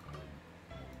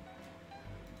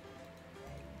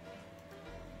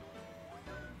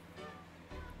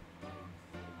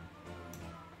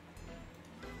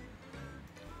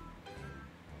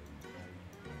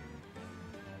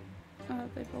 I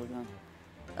hope they pulled one.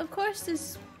 Of course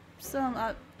there's some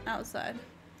up outside.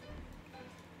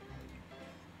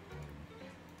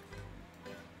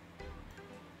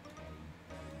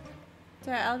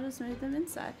 So I'll just move them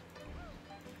inside.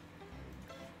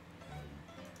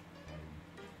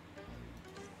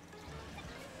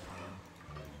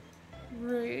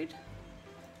 Rude.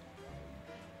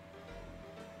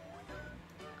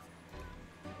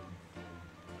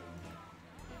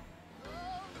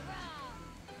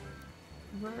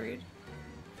 Rude.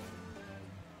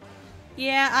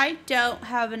 Yeah, I don't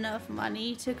have enough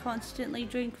money to constantly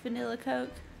drink vanilla Coke.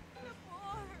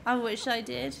 I wish I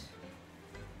did.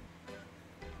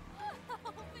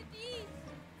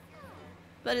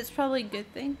 But it's probably a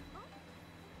good thing.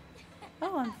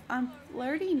 Oh, I'm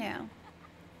flirty now.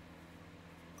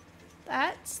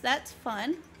 That's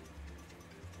fun.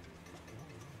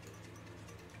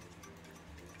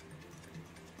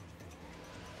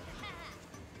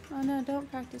 Oh no, don't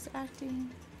practice acting.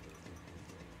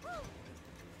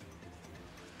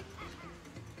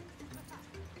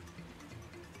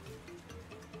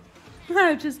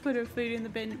 I just put her food in the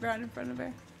bin right in front of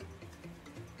her.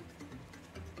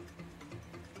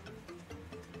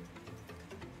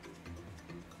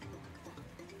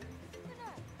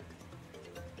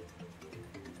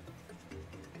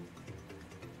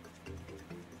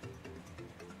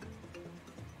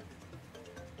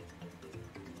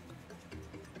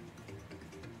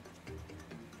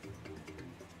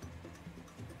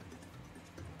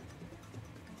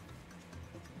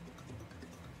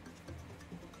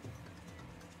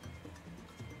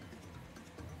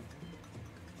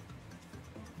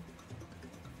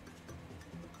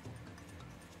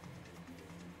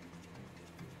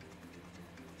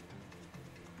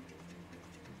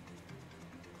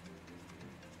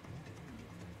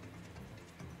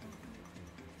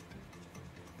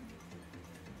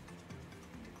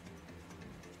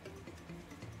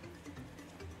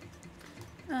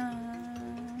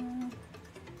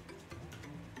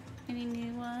 Any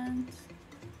new ones?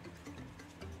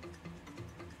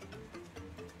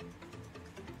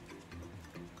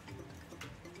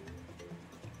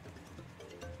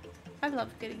 I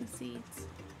love getting seeds.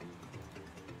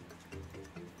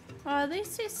 Oh,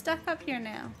 these two stuck up here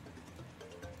now.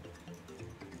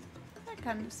 That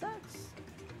kind of sucks.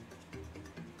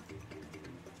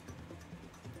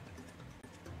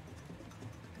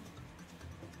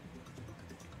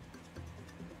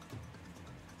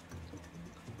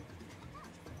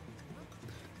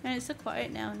 And it's so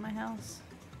quiet now in my house.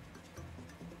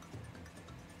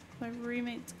 My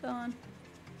roommate's gone.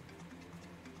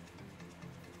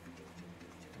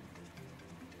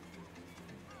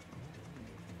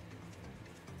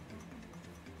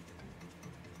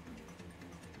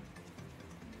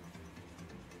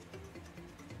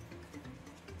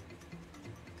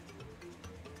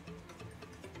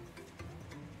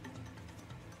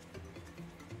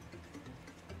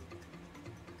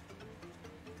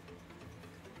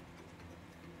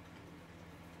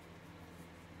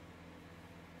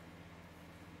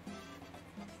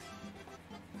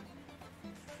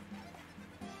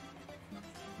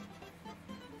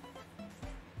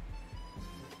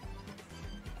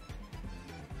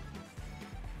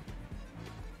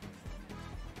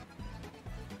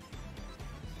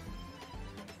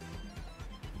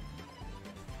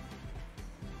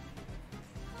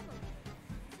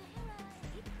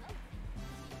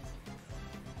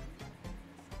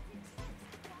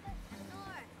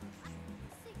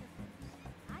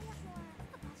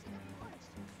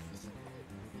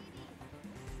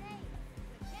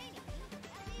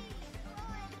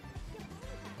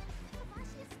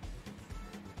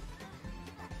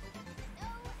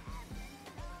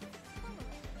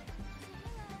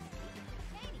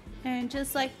 And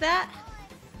just like that,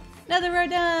 another row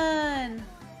done!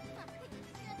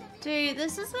 Dude,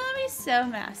 this is gonna be so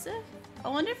massive. I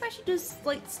wonder if I should just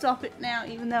like stop it now,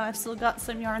 even though I've still got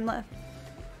some yarn left.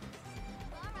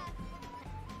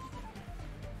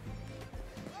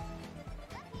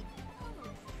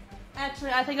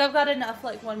 Actually, I think I've got enough,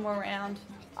 like one more round.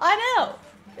 I know!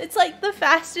 It's like the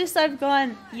fastest I've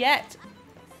gone yet.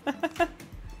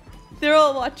 They're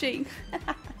all watching.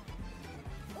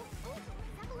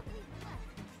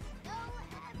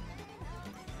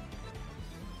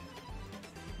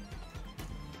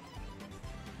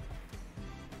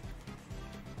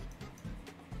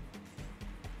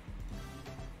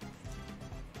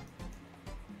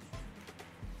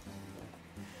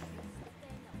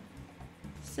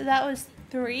 So that was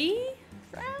 3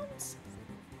 rounds?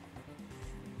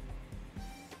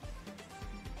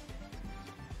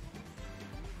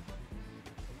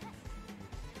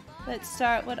 Let's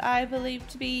start what I believe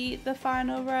to be the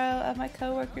final row of my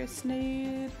coworker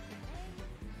Snood.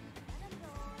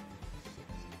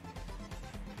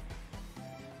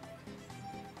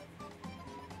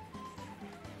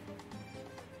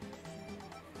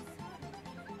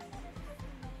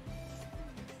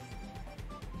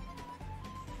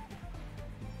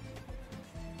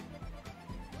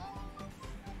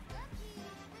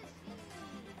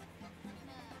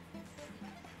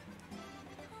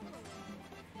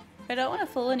 I don't want to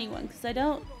fool anyone because I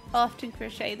don't often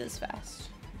crochet this fast.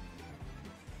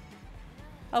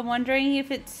 I'm wondering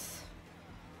if it's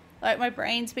like my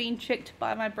brain's being tricked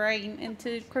by my brain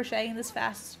into crocheting this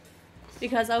fast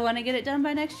because I want to get it done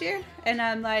by next year, and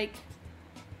I'm like,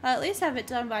 I'll at least have it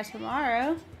done by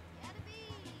tomorrow.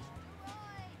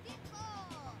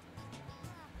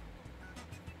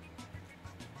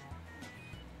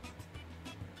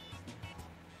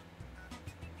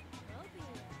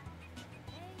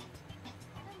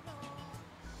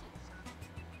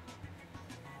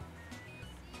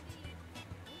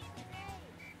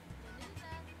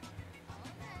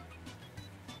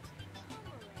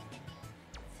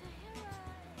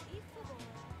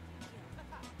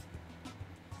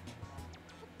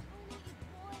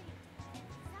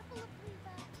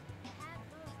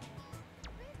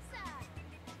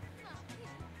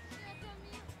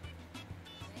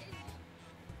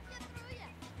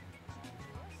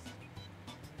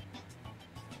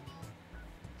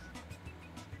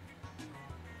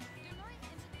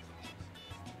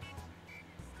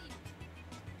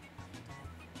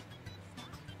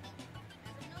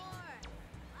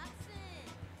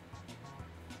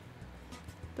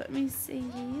 Let me see.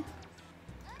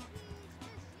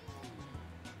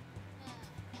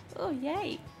 Oh,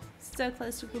 yay. So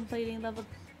close to completing level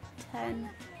 10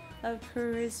 of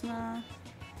Charisma.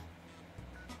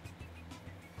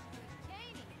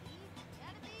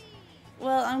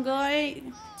 Well, I'm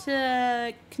going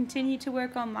to continue to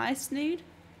work on my Snood,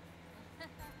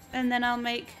 and then I'll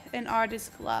make an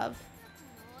artist glove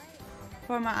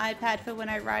for my iPad for when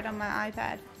I write on my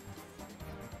iPad.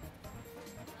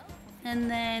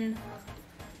 And then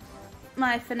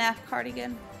my FNAF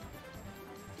cardigan.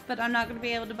 But I'm not going to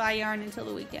be able to buy yarn until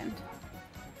the weekend,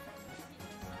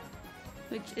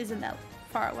 which isn't that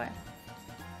far away.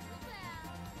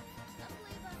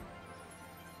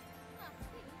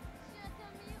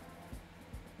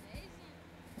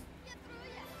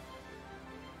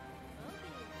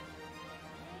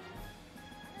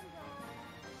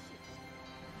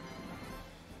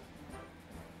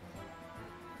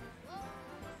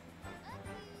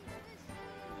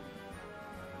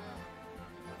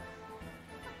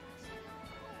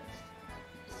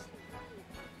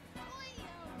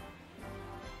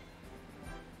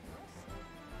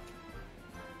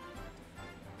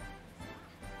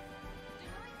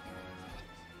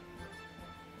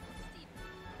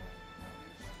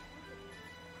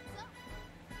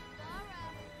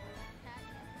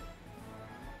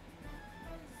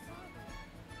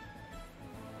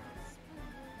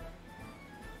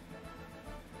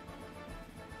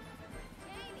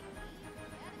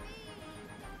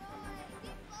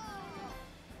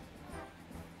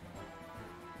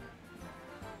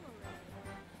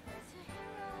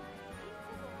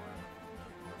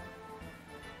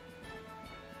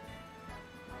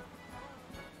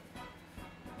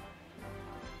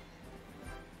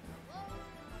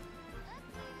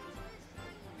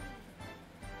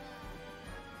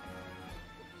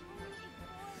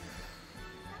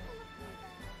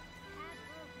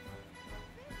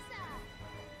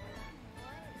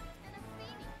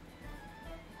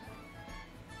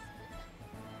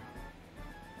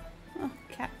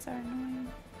 Cats are annoying.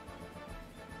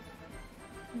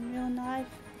 In real life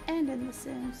and in The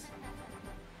Sims.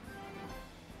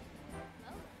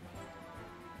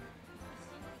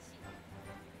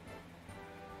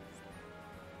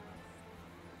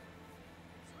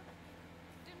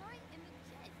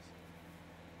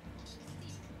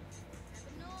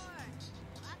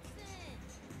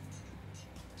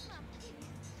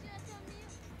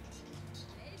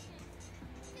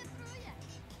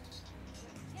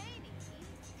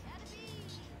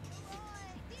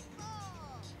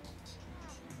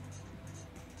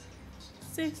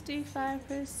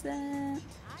 %65%,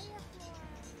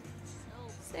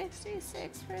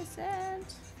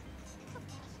 66%.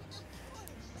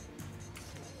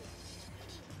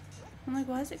 I'm like,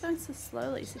 why is it going so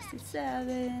slowly?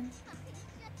 67,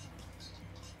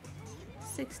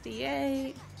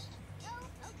 68,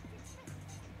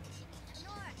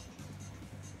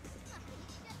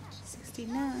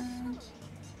 69,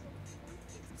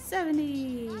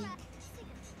 70.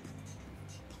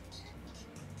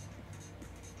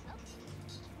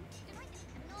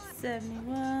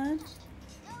 71.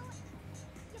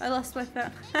 I lost my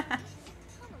phone.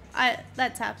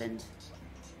 That's happened.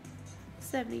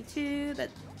 72. That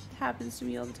happens to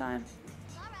me all the time.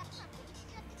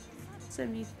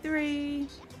 73.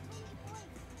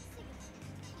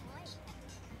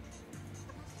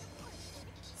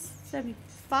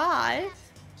 75.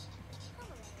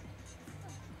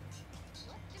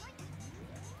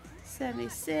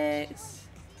 76.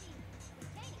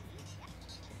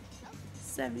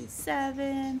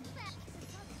 77.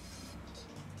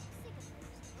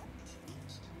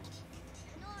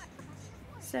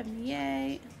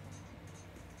 78.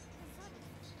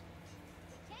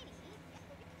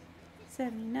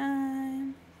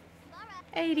 79.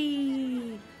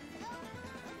 80.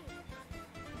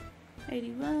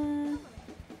 81.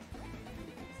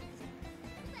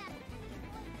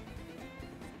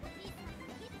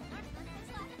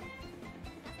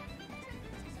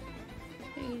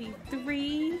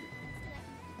 83.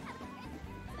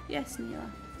 Yes,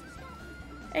 Neela.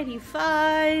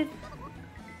 85.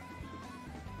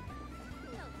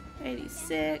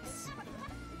 86.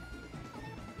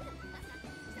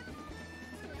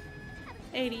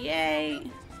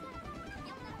 88.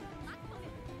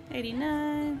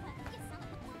 89.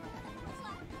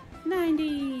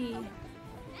 90.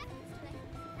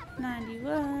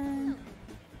 91.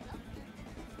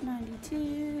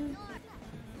 92.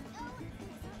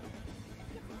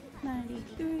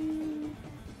 93.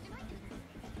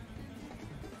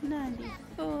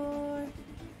 94.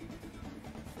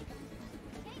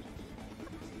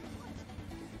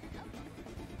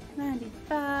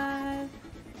 95.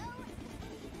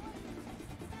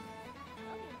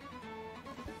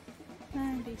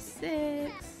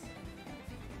 96.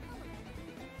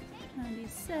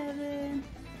 97.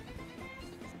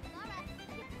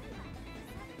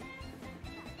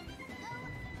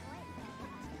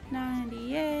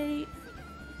 98.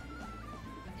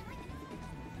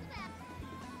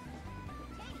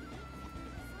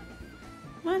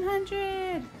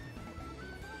 100.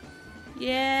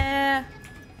 Yeah.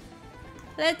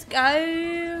 Let's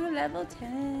go. Level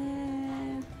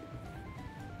 10.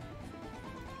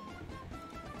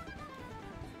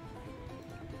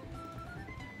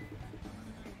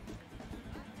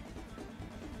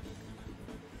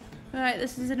 Alright,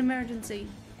 this is an emergency.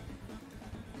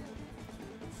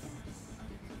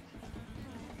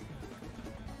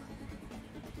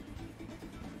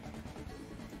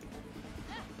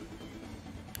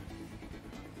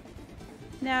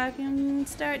 Now I can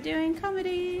start doing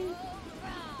comedy.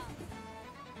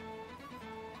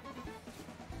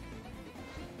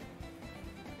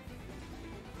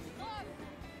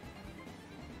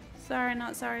 Sorry,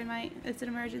 not sorry, mate. It's an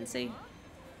emergency.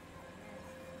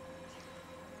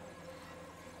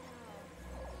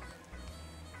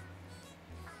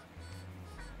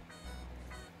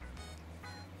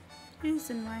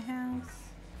 Who's in my house?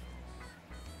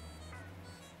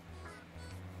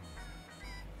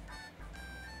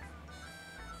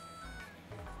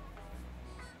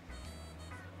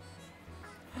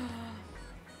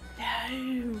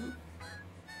 No!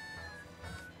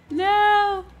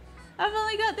 No! I've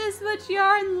only got this much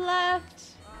yarn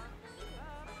left.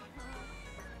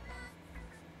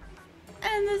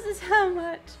 And this is how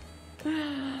much.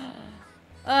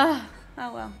 Oh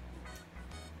well.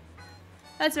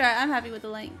 That's alright, I'm happy with the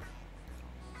length.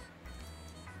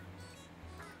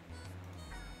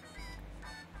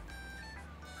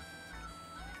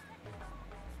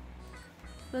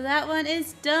 So that one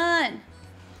is done.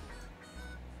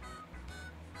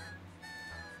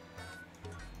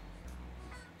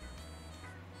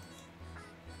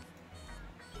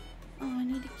 Oh, I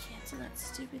need to cancel that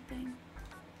stupid thing.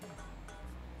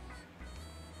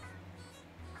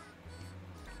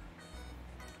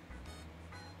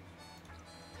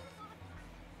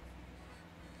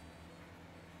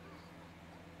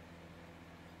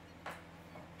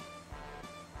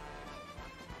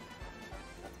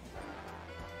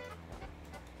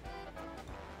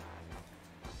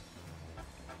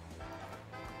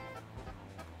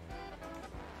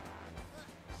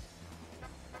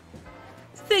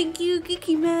 Thank you,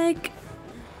 Geeky Meg.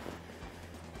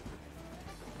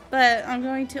 But I'm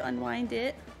going to unwind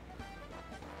it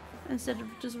instead of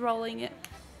just rolling it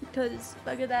because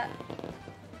look at that.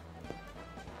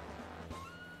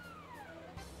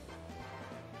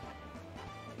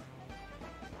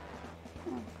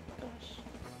 Oh gosh.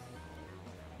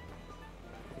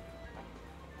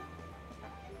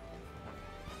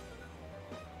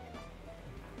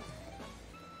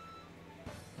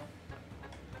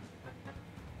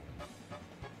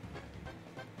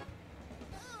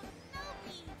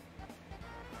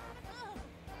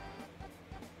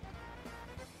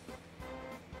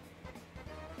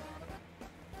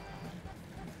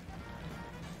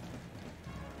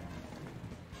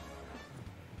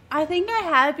 I think I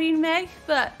have been Meg,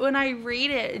 but when I read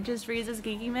it, it just reads as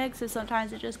Geeky Meg, so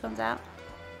sometimes it just comes out.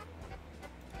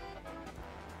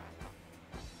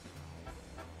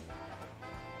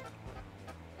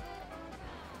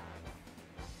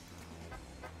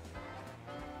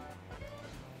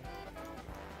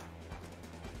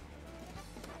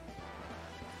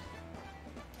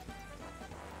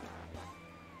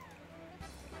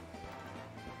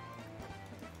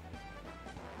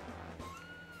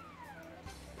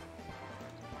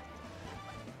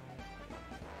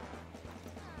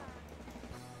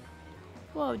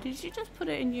 Whoa, did you just put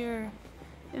it in your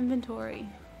inventory?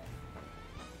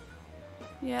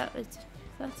 Yeah,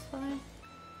 that's fine.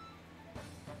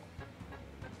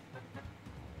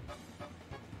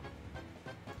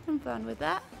 I'm fine with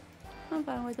that. I'm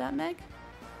fine with that, Meg.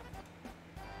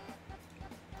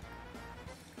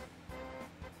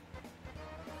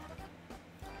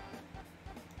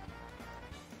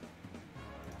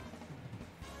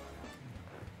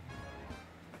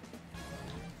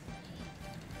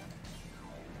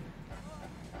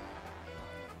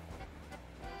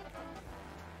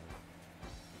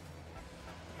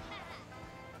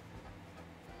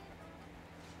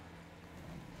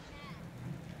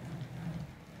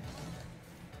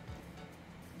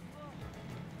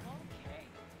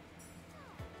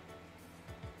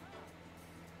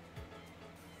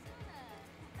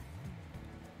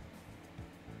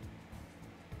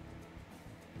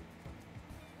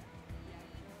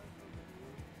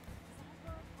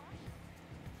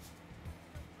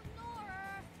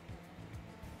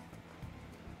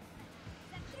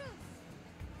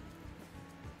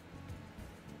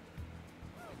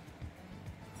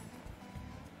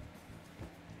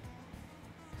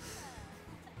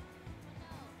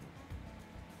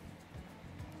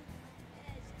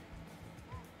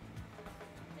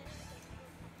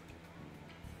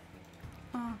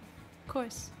 Oh, of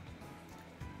course.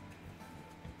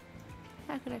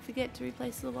 How could I forget to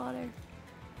replace the water?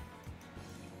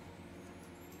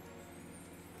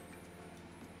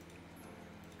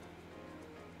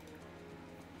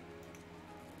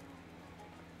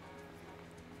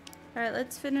 Alright,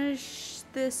 let's finish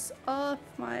this off.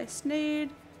 My Snood.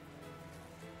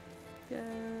 Got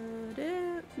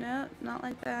it. No, not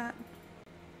like that.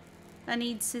 I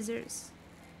need scissors.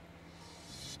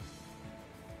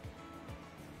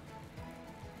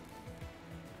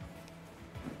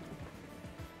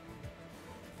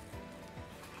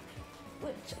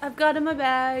 Which I've got in my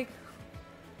bag.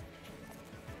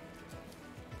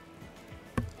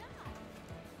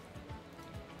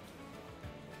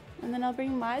 And then I'll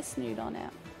bring my Snood on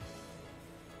out.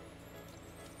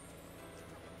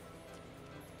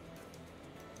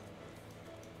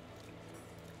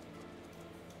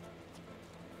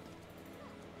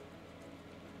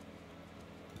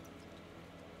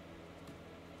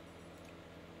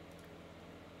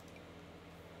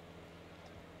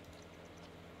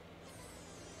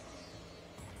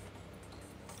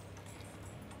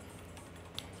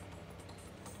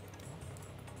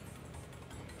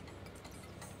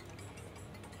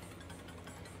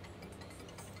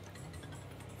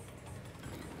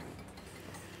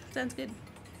 Sounds good.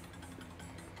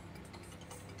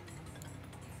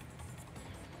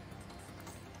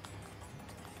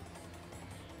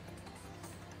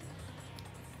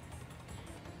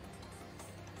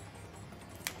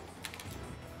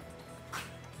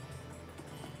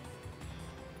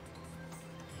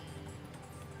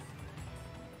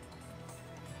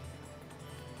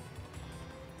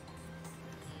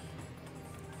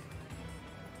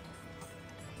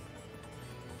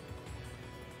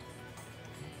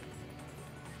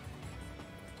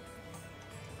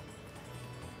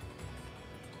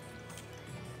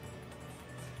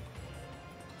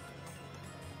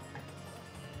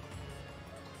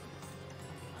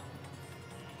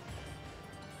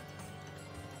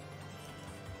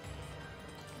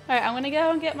 Alright, I'm gonna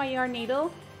go and get my yarn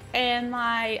needle and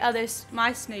my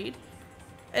Snood,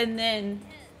 and then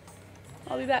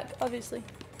I'll be back, obviously.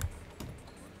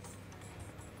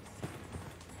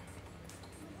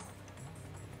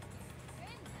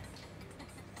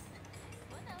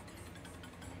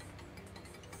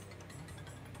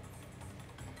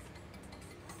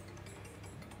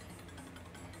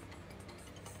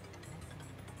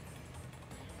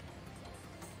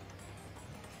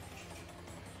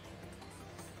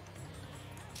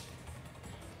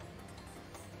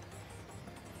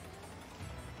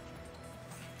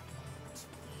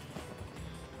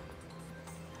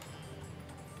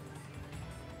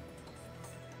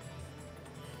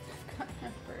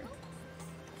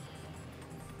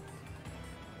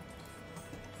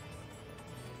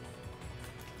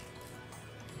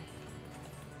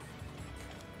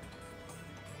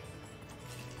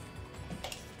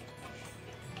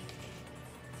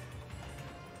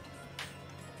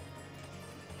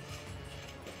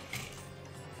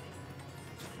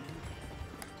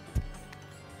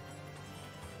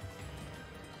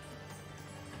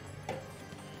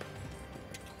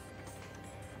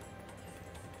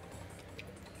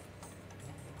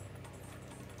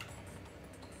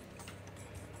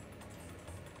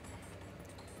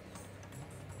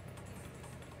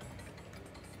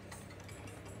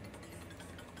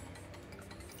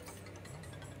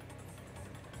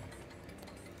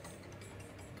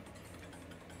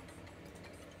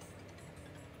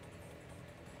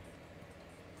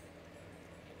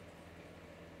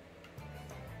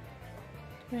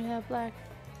 We have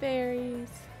blackberries,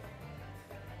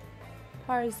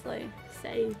 parsley,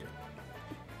 sage.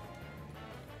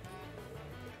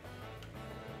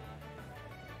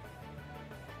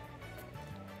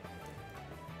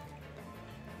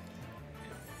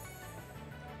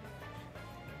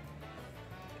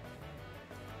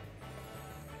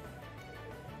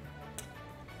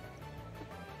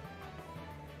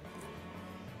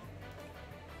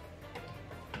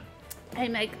 Hey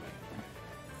Meg,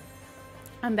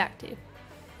 I'm back to you.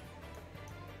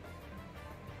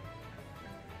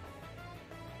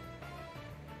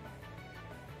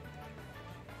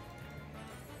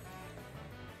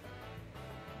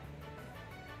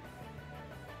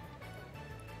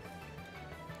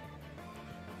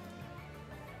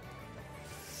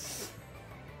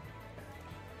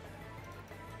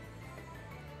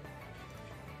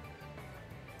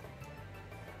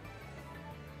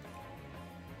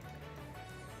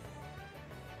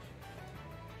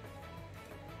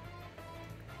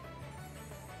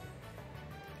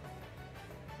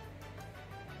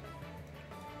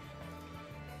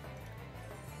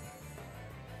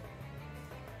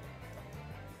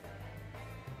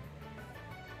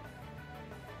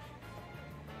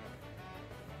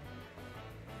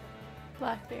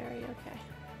 Blackberry, okay.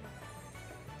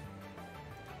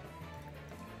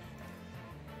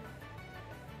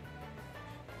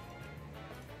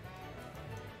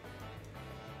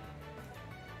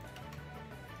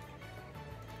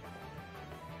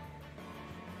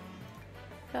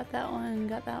 Got that one,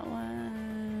 got that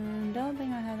one. Don't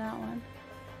think I have that one.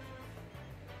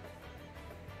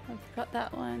 I've got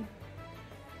that one.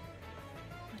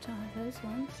 I don't have those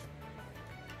ones.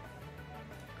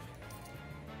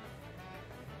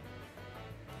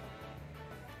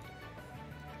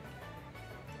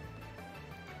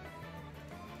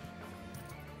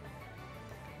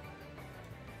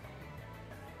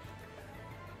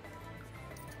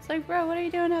 It's like, bro, what are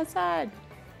you doing outside?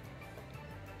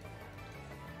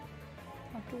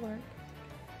 Off to work.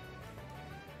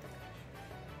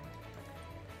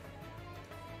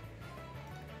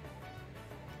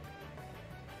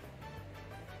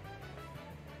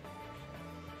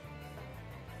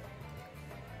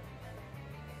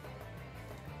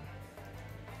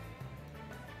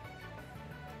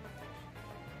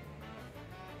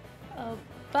 A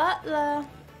butler.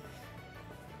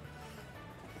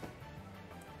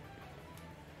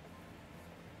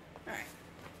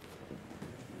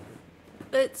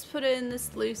 Let's put in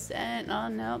this loose end. Oh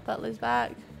no, butler's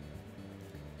back.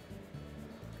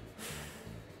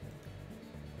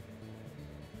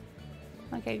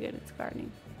 Okay, good, it's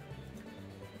gardening.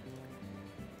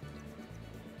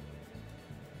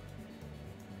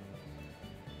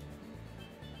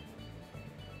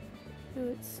 Ooh,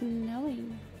 it's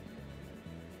snowing.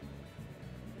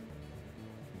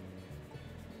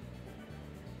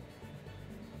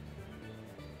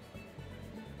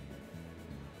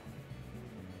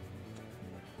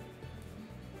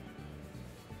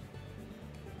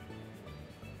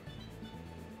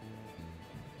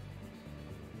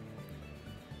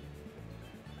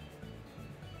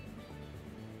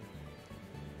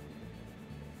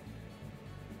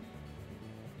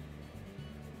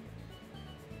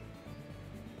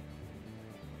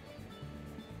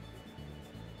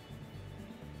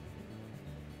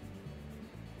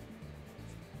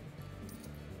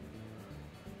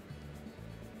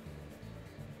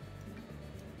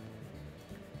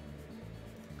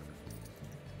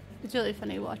 It's really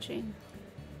funny watching.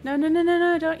 No, no, no, no,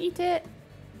 no, don't eat it.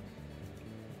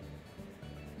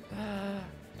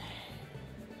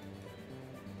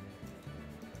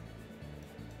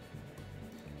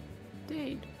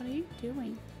 Dude, what are you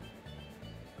doing?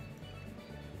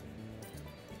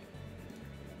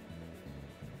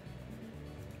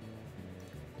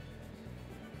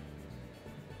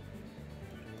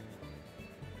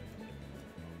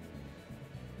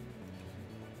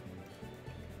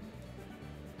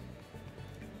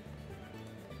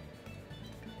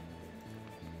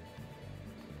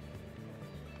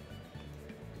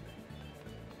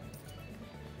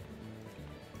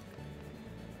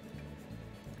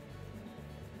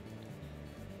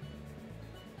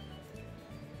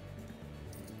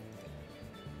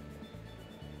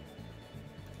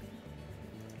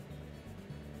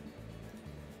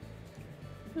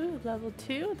 Ooh, level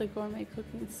 2, the gourmet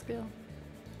cooking skill.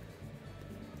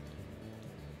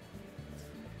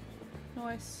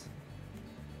 Nice.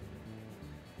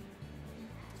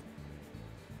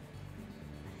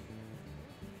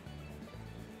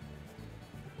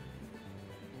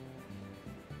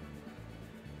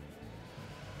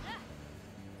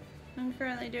 I'm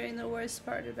currently doing the worst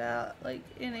part about like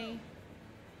any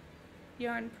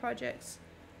yarn projects.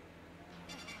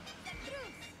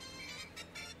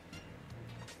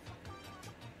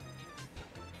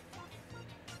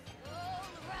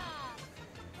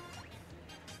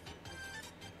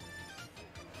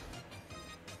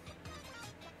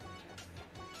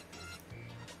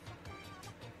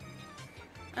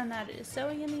 And that is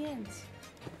sewing in the ends.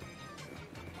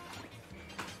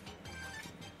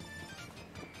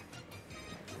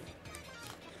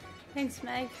 Thanks,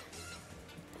 Meg.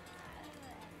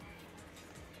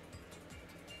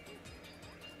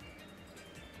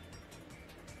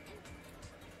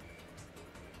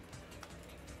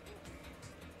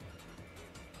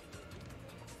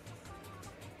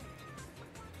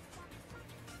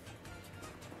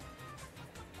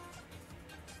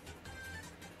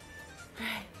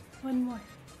 Alright, one more.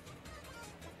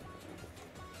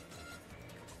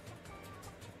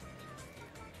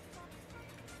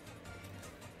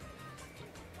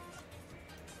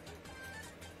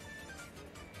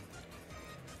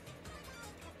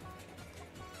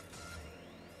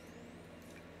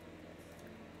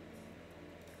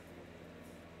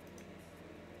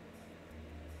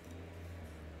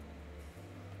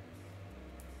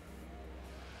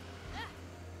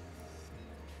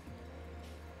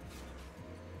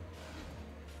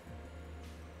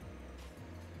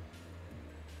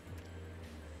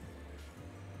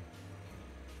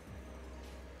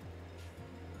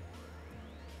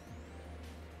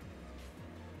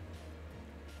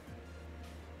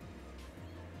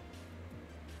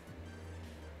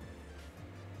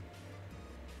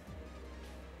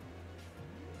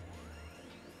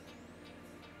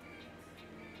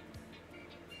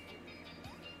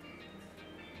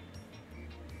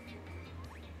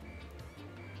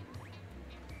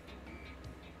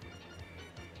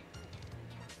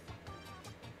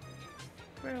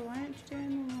 Bro, why aren't you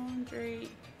doing the laundry?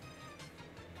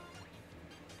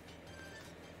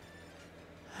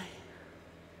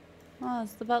 Oh,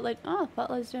 it's the butler. Oh, the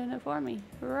butler's doing it for me.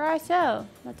 Righto.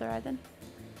 That's alright then.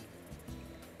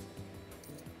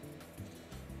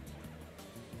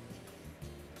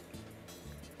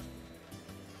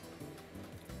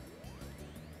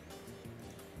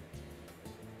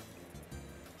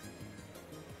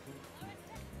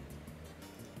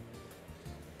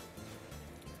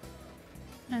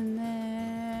 And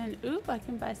then, oop, I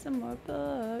can buy some more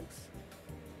books.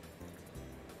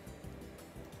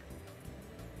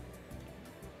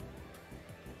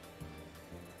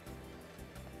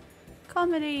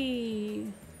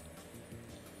 Comedy.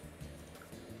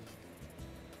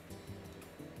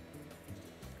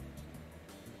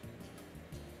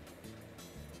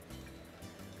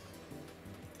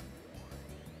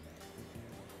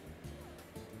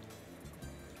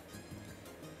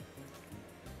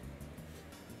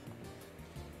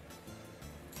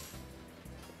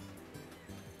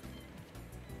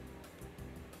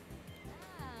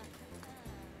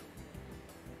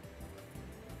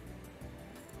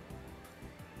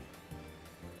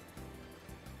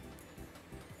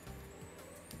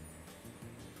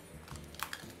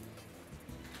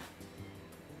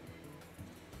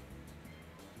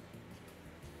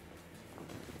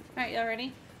 Alright, y'all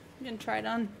ready? I'm gonna try it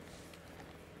on.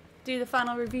 Do the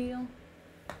final reveal.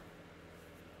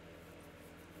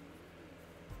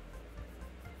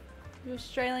 The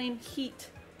Australian heat.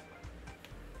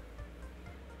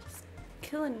 Just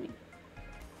killing me.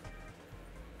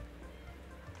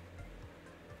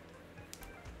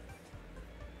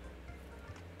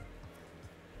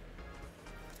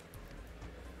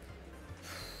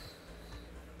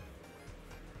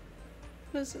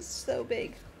 This is so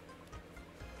big.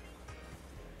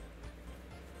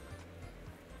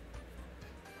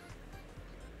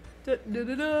 Da, da,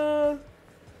 da, da.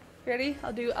 Ready?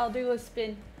 I'll do a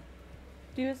spin.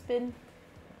 Do a spin.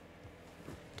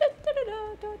 Da, da,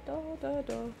 da, da, da, da,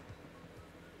 da.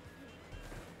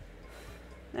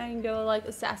 I can go like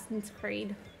Assassin's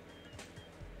Creed.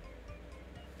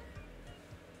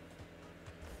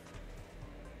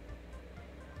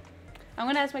 I'm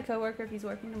gonna ask my coworker if he's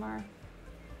working tomorrow.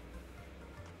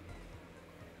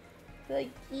 Be like,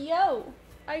 yo,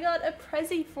 I got a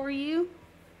present for you.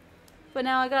 But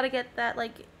now I gotta get that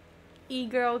like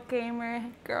e-girl gamer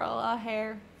girl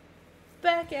hair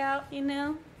back out, you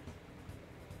know?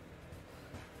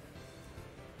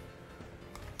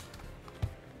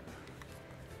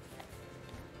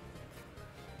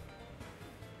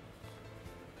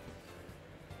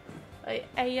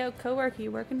 Hey yo, coworker,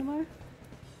 you working tomorrow?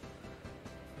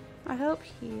 I hope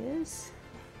he is.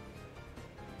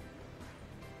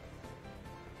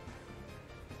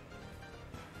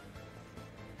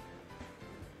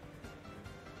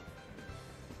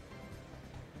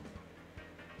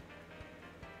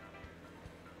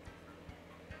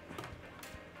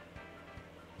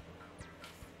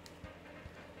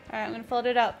 Alright, I'm gonna fold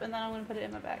it up and then I'm gonna put it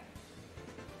in my bag.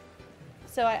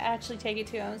 So I actually take it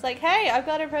to him. I was like, hey, I've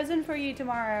got a present for you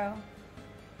tomorrow.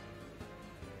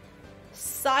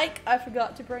 Psych, I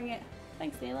forgot to bring it.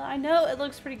 Thanks, Neela. I know it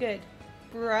looks pretty good.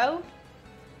 row.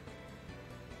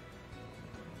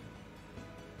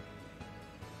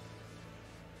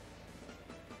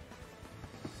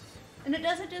 And it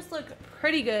doesn't just look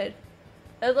pretty good,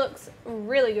 it looks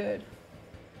really good.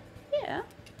 Yeah.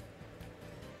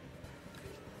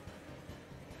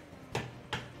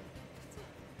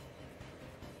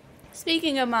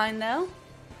 Speaking of mine though,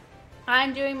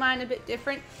 I'm doing mine a bit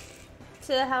different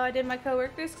to how I did my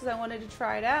coworkers because I wanted to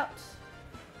try it out.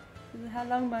 How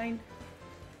long mine?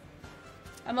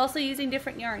 I'm also using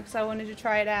different yarn because I wanted to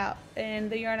try it out, and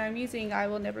the yarn I'm using I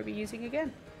will never be using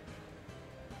again.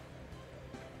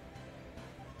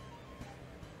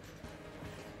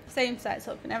 Same size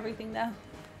hook and everything though.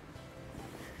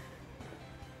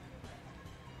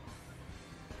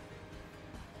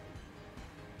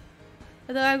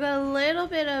 Although I've got a little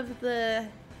bit of the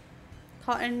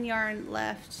cotton yarn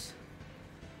left.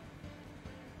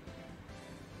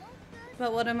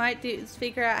 But what I might do is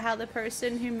figure out how the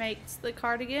person who makes the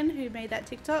cardigan, who made that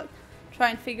TikTok, try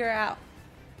and figure out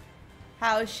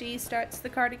how she starts the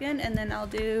cardigan, and then I'll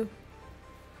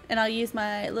use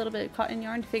my little bit of cotton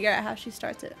yarn to figure out how she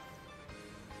starts it.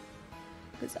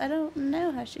 Because I don't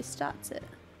know how she starts it.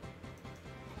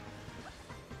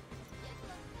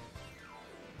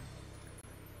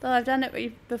 Though I've done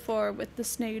it before with the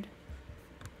Snood.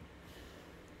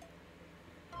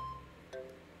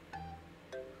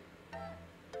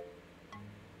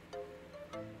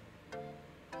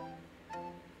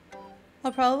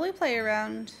 I'll probably play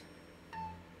around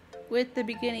with the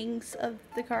beginnings of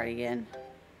the cardigan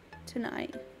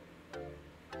tonight.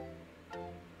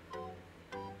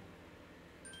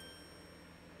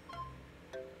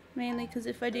 Mainly because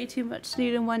if I do too much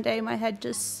Snood in one day, my head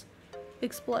just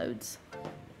explodes.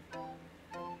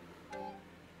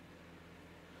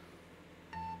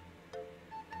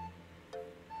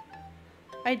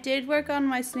 I did work on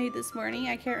my Snood this morning.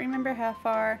 I can't remember how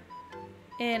far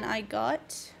in I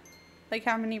got, like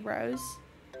how many rows.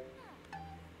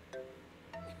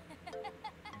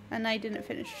 And I didn't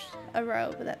finish a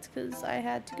row, but that's because I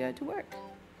had to go to work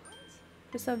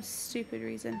for some stupid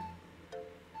reason.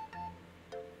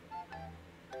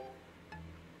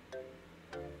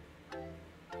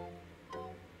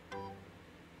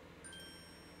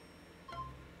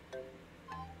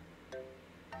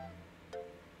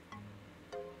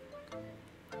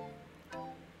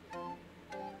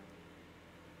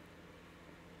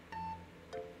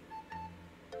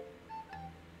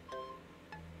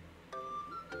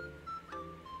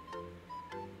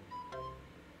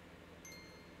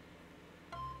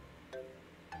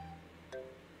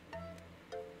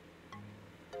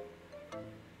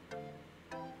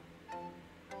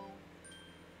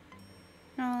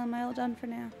 Oh, am I all done for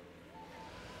now?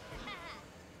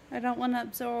 I don't want to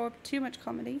absorb too much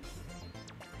comedy.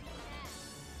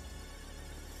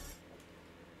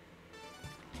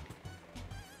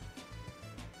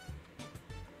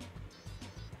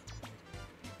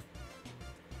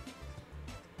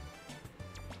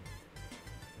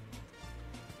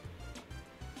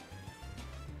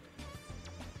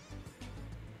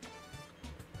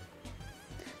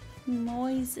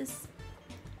 Noises.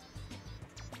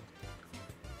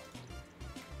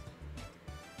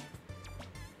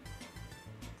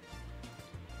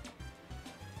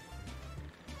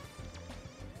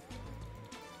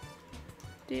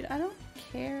 Dude, I don't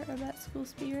care about school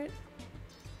spirit.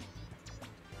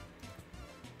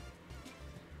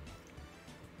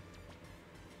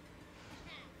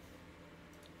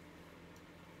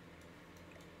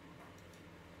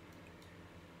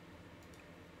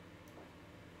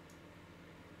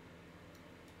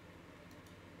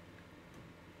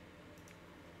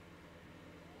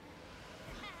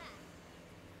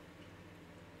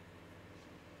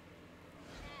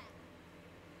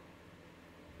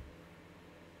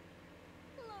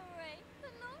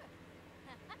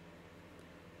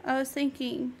 I was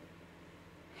thinking,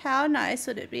 how nice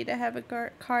would it be to have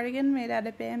a cardigan made out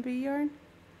of bamboo yarn?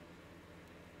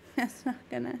 That's not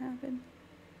gonna happen.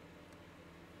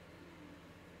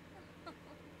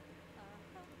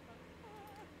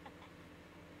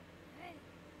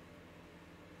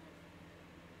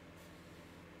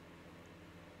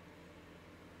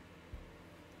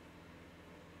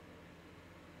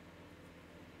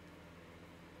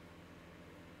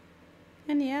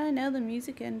 And yeah, I know the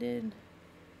music ended.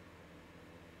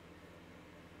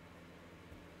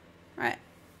 Alright.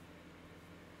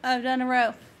 I've done a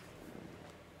row.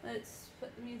 Let's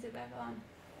put the music back on.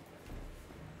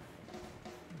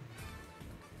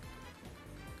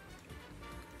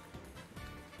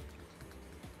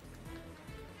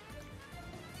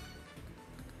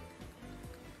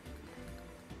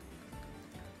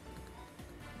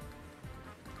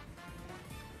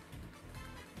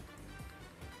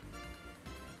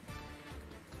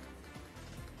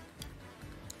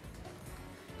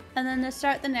 And then to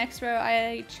start the next row,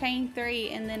 I chain 3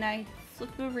 and then I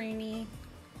flip a rooney.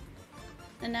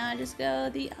 And now I just go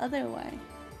the other way.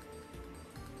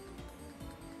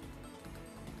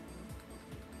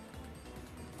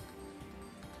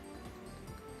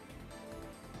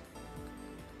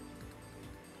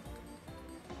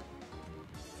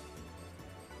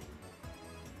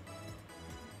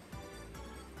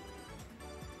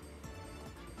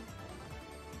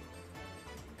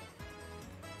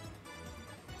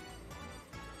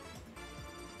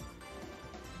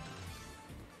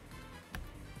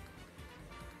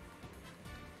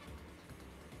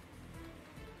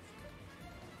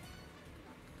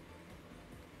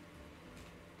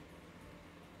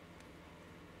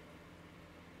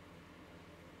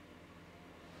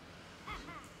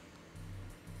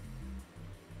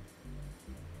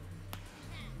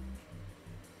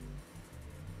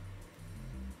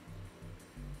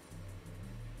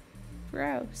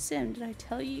 Bro, Sim, did I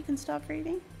tell you can stop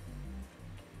reading?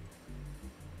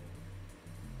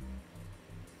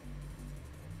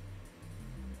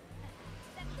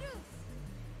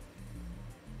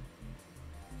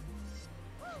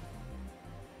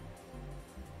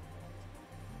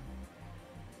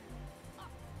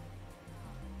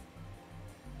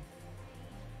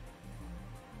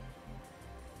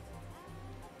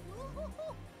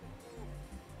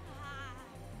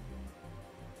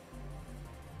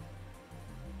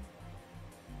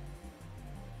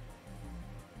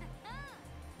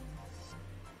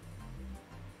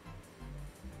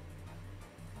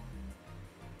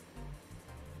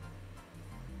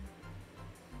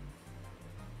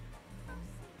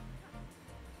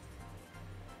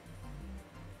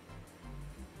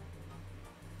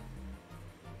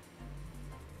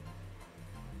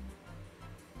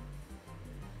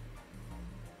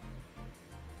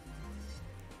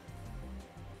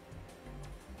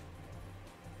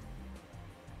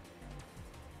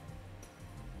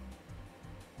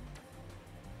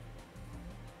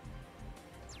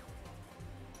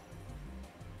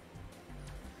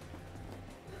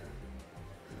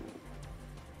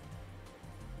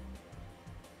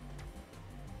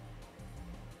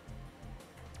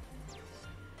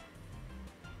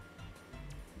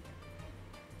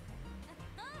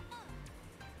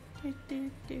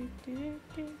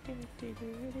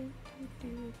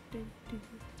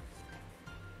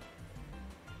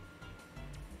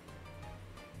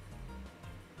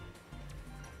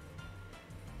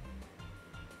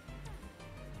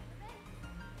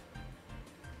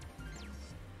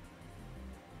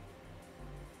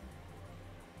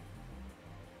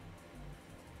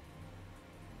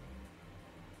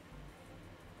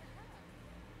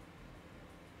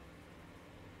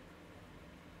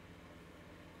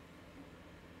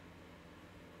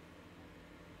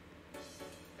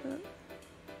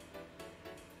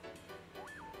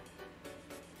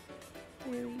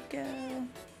 There we go.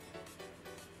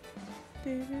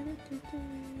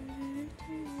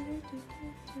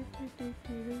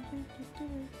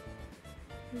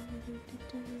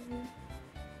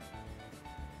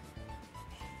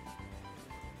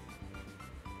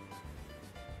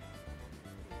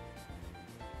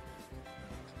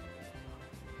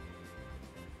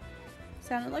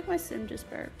 Sounded like my sim just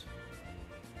burped.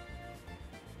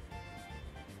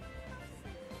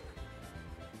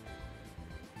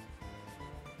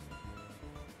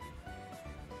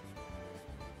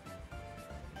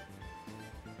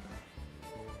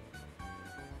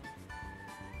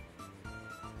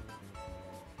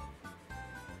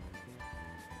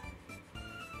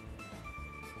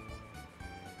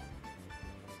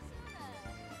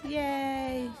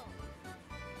 Yay!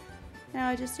 Now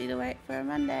I just need to wait for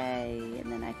Monday, and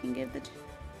then I can give the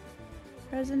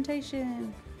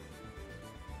presentation.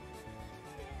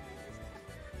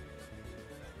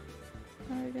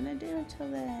 What are we gonna do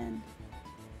until then?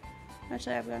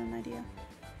 Actually, I've got an idea.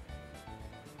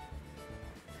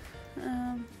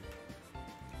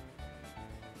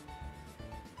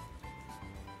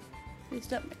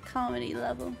 Boost up my comedy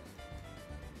level.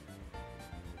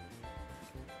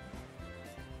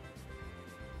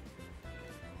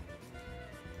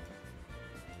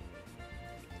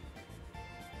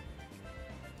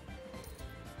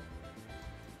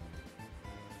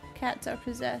 Cats are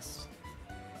possessed.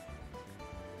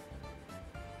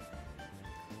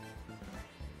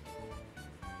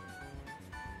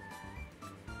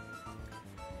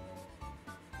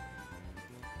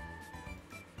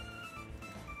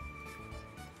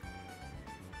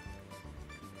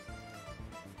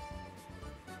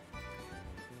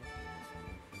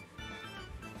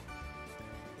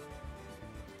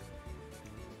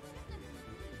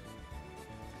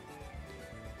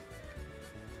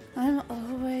 I'm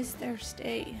always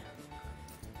thirsty.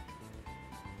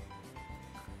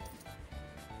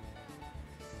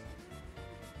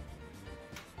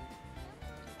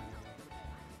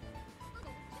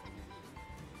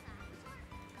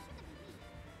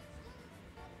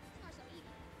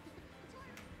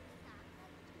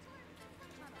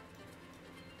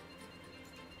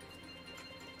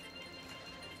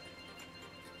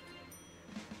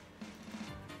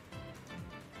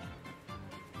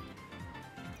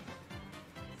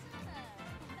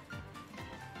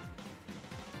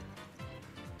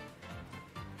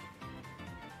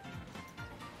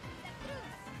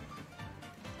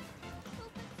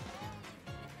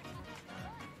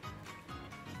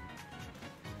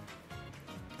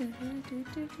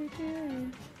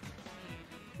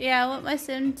 Yeah, I want my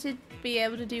sim to be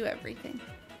able to do everything.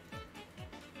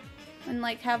 And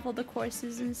like have all the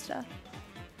courses and stuff.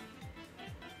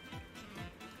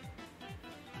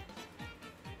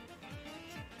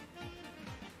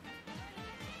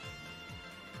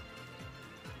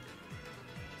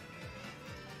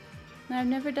 And I've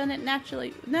never done it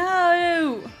naturally.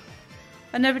 No!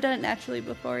 I've never done it naturally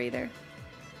before either.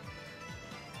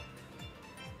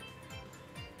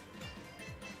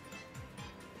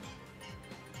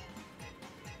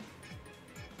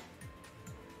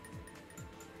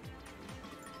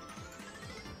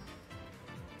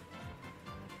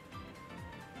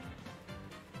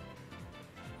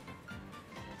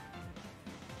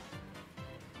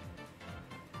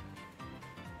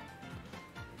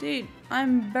 Dude,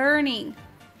 I'm burning.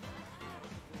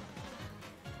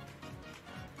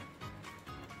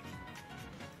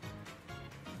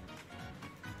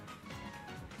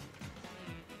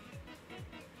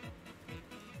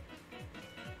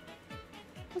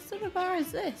 What sort of bar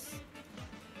is this?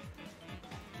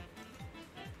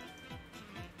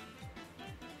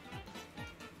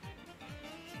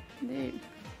 Dude,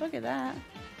 look at that.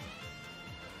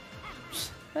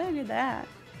 Look at that.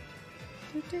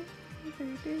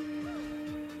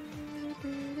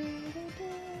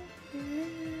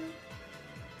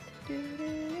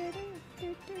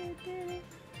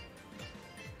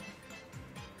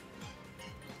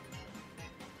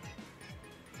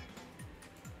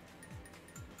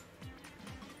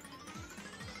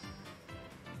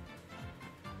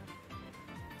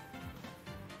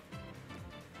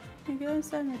 You go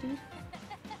inside, my dude.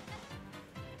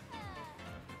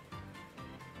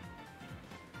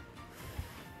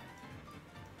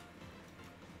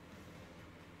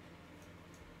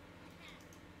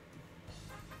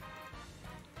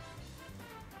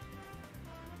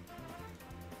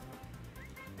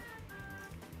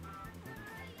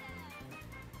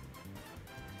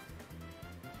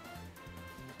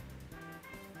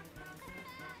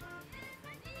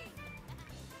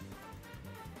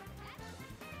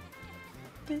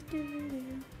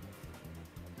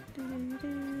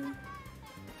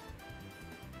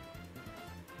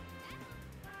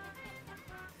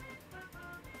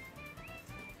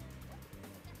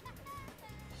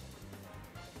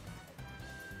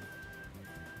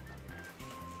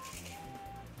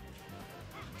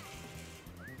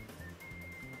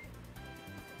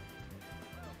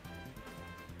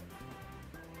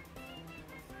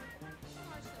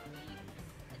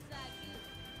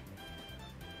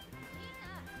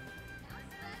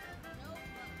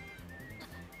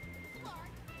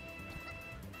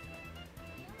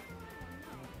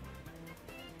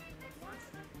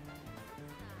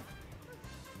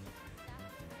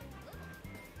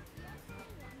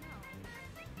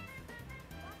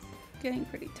 Getting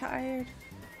pretty tired.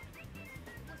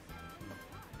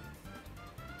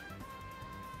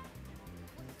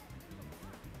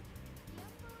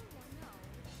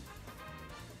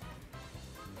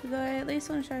 Though I at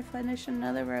least want to try to finish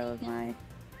another row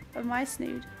of my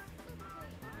Snood.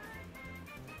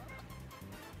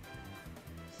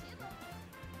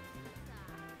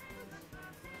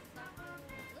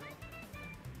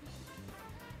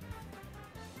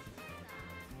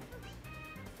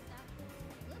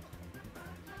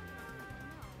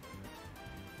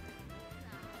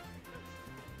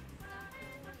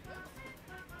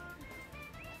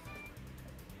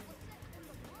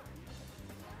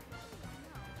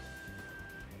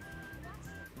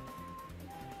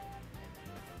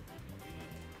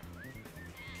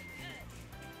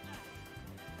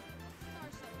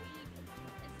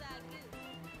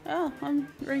 Oh, I'm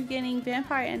regaining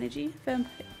vampire energy from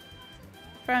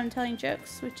telling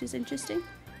jokes, which is interesting.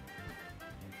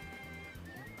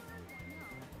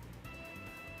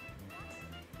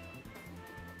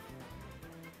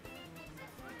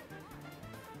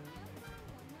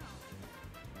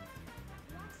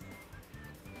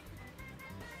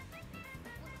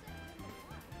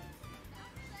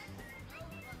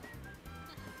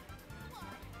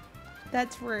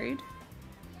 That's rude.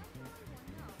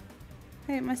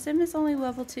 Hey, my sim is only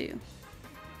level 2.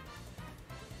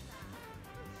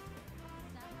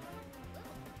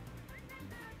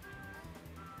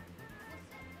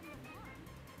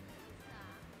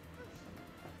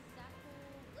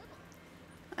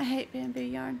 I hate bamboo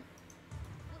yarn.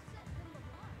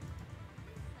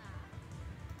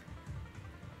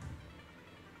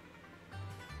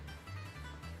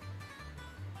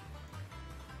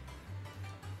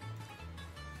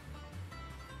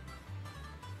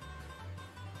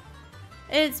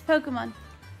 It's Pokemon.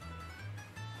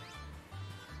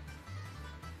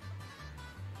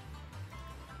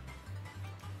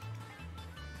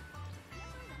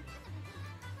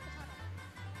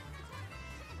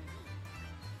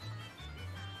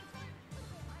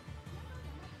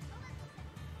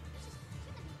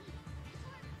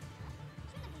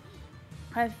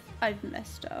 I've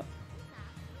messed up.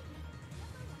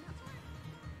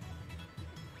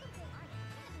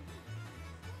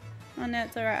 Oh no,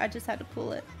 it's alright. I just had to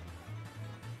pull it.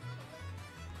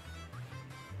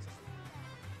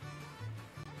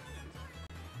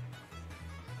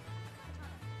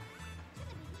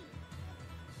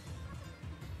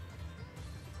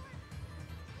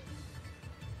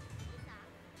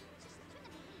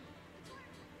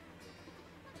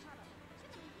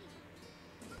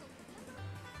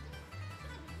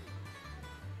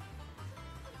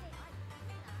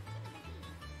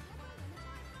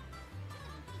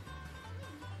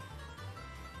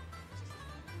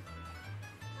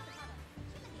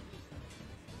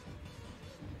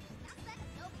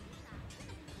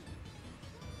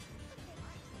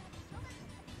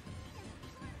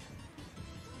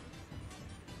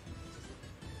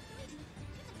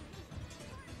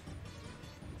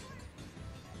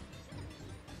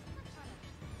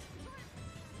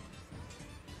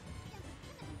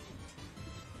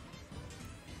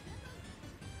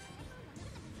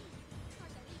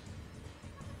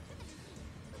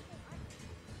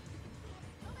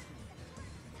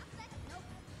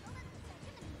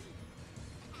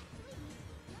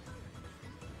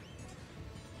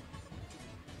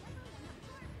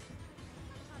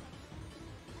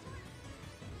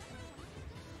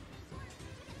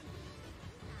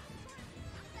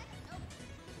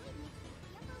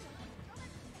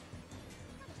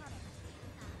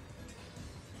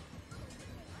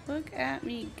 Look at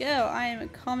me go. I am a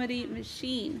comedy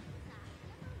machine.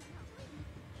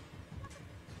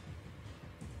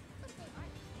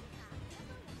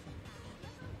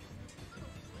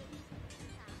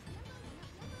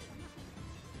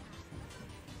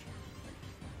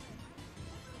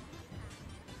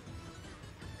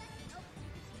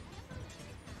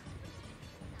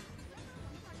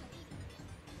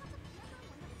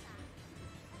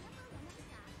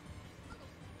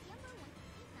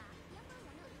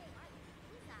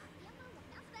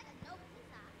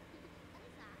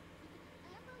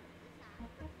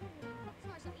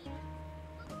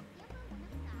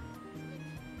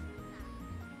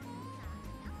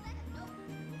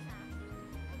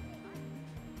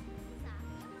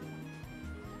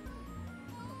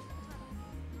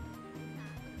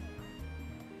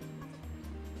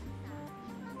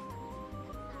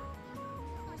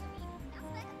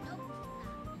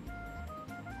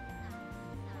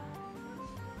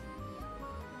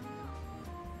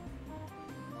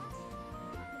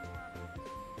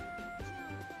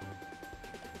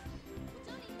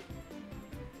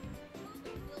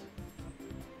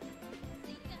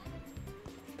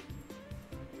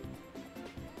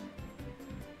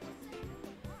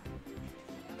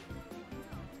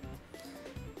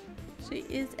 She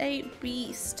is a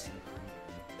beast.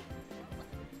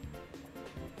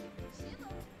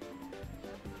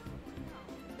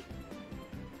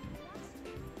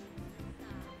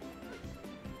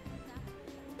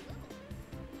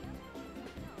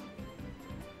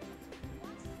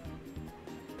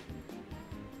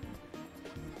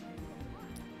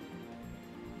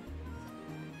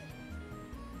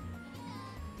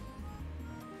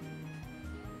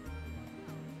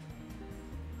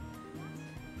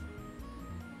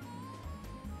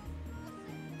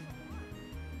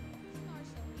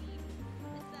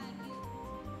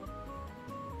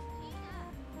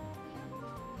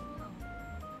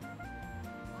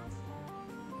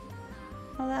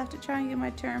 I'll have to try and get my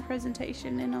turn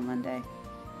presentation in on Monday.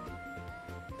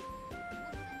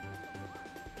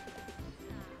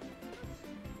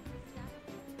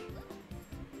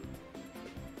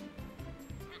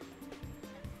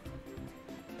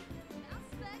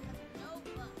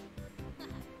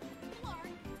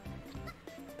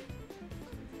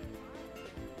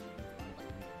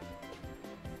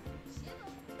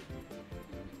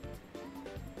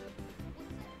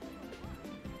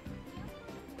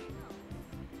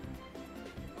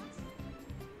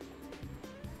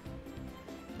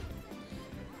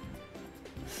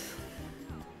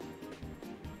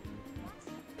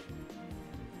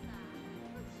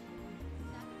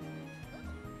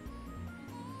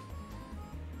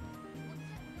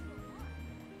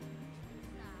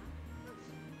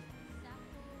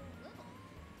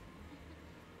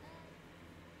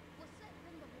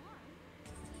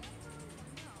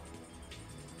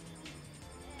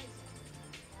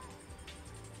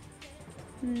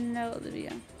 No,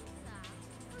 Olivia.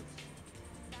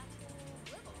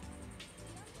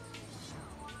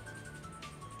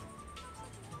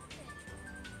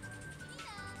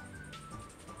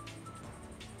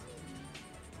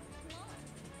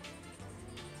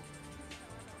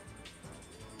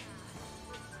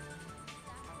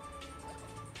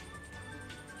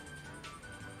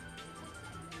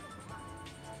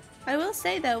 I will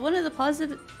say though, one of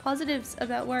the positives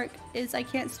about work is I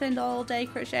can't spend all day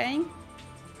crocheting.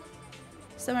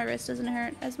 So my wrist doesn't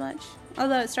hurt as much.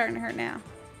 Although it's starting to hurt now.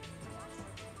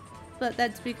 But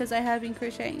that's because I have been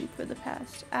crocheting for the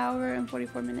past hour and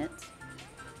 44 minutes.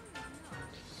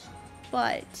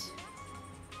 But it's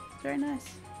very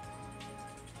nice.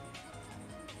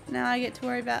 Now I get to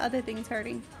worry about other things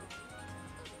hurting.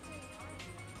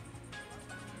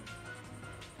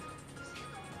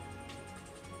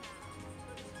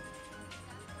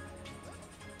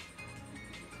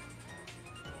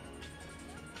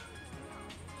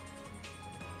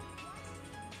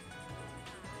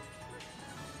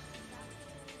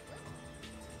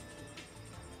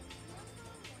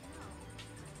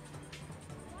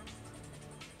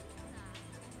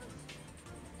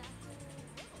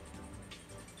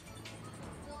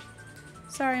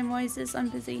 Sorry, Moises, I'm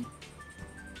busy.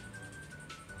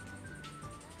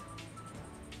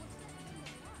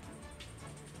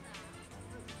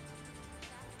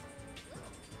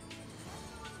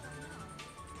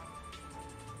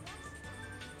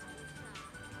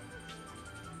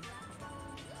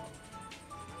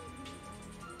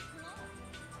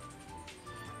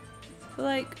 But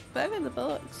like, back in the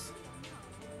books.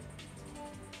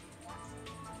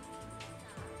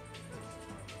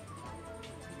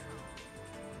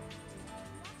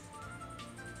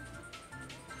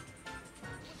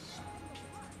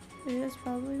 It is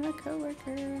probably my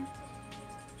coworker.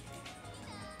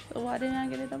 So why didn't I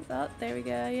get it up? Oh, there we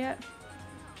go, yep.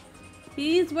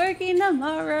 He's working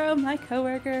tomorrow, my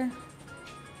coworker.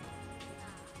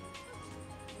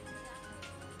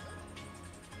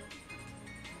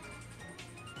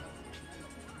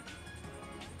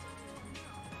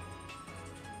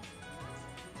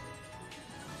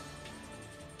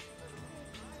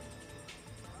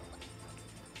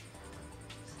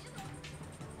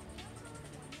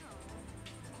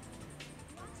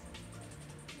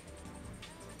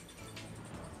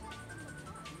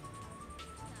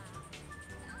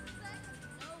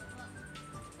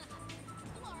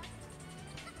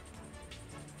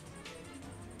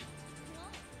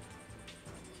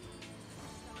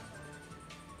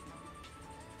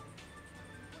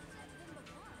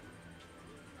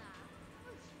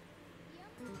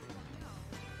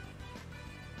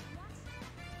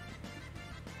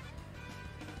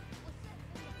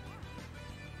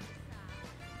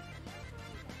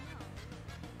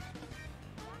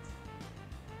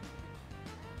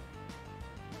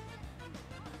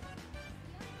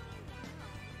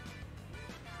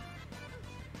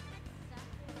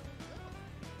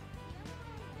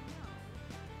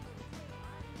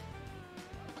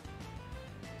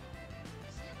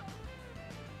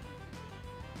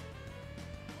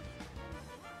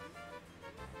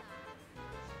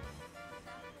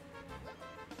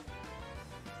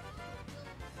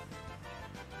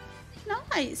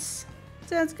 Nice.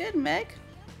 Sounds good, Meg.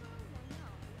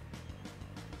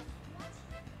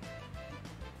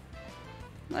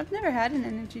 I've never had an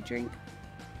energy drink.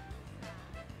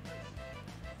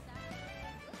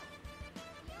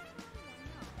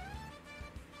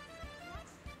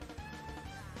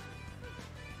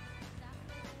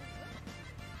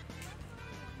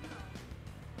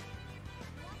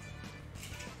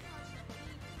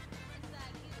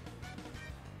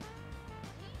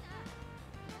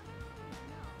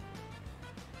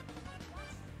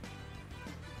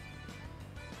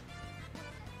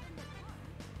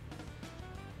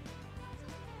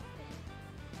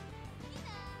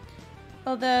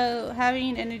 Although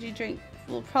having an energy drink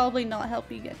will probably not help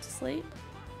you get to sleep.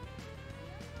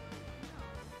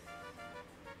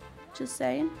 Just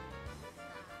saying.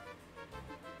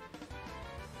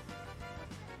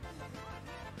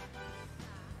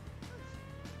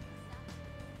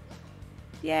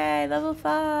 Yay, level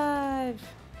 5!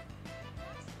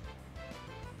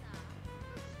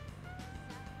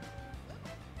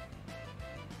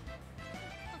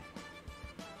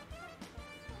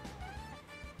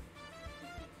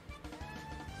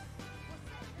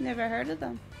 Never heard of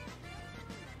them.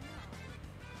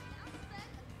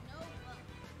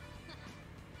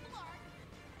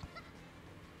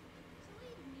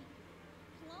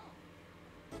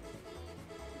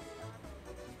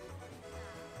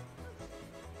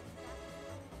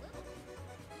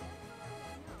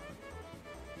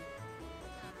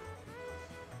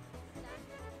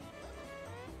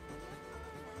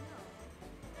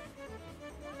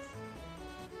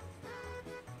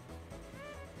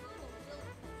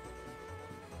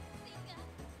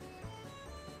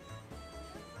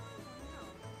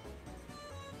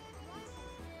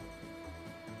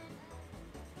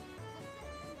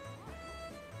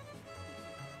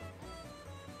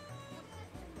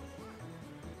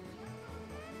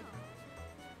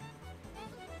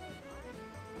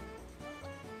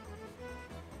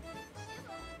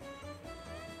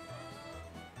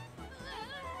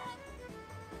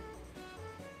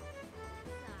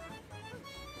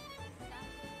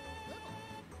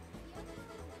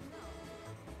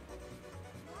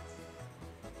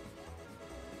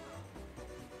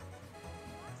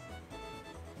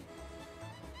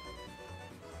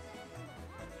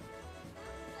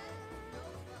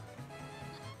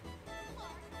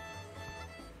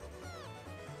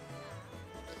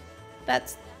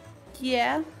 That's,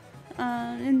 yeah.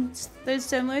 And there's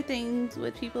similar things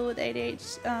with people with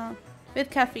ADHD, with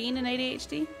caffeine and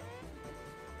ADHD.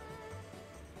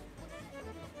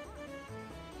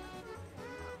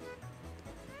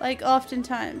 Like,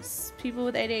 oftentimes, people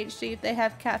with ADHD, if they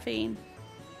have caffeine,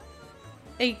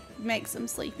 it makes them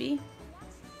sleepy.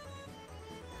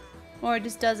 Or it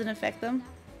just doesn't affect them.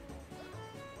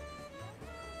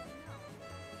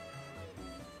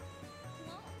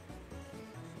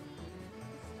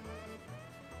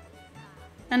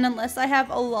 And unless I have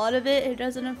a lot of it, it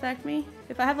doesn't affect me.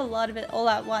 If I have a lot of it all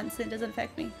at once, it doesn't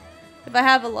affect me. If I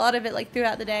have a lot of it like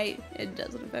throughout the day, it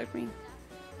doesn't affect me.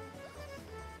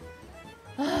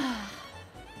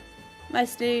 My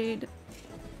Snood.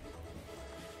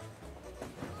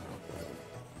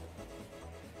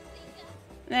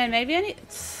 Man, maybe I need.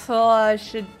 Oh, I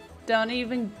should. Don't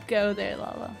even go there,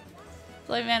 Lala.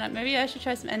 Like, man, maybe I should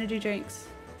try some energy drinks.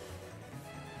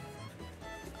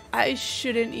 I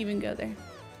shouldn't even go there.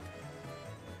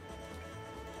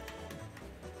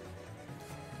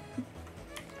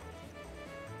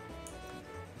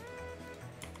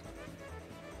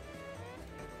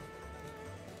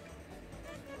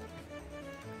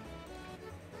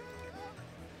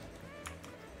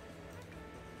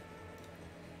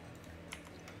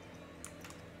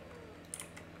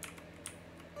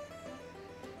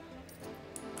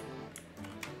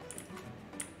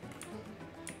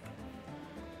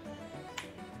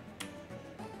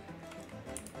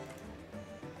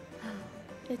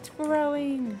 It's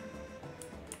growing.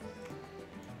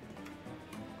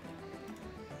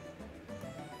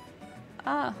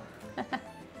 Oh.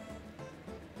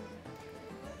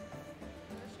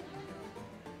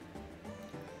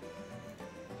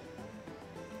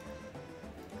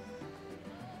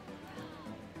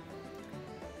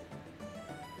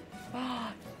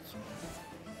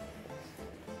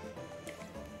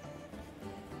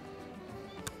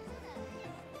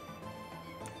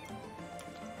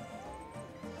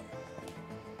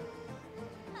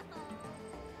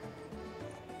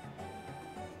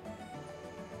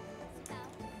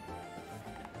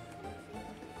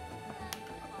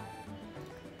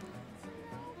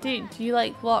 Dude, you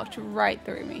like walked right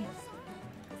through me.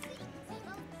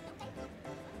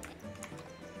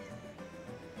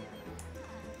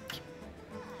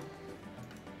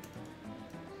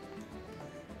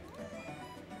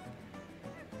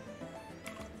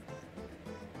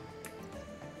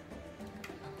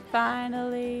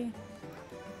 Finally.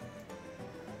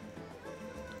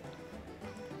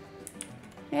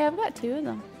 Yeah, I've got 2 of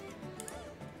them.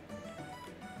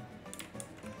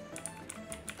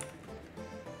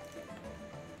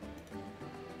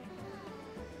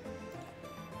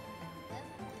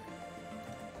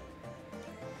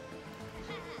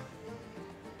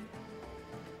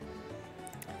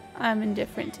 I'm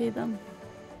indifferent to them.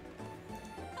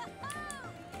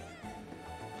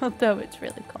 Although it's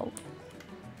really cold.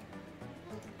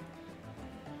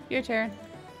 Your turn.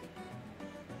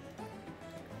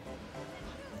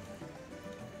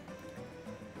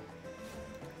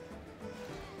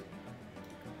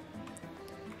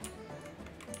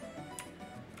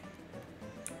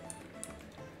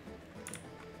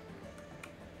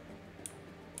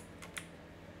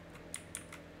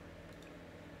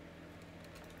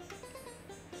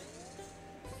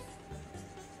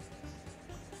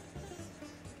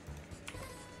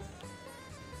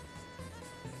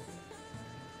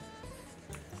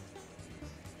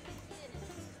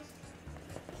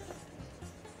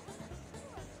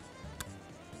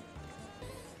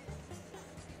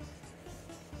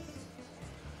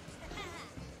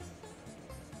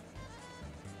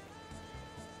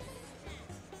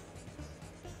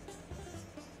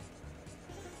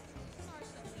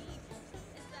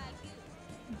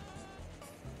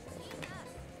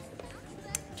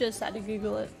 Just had to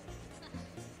Google it.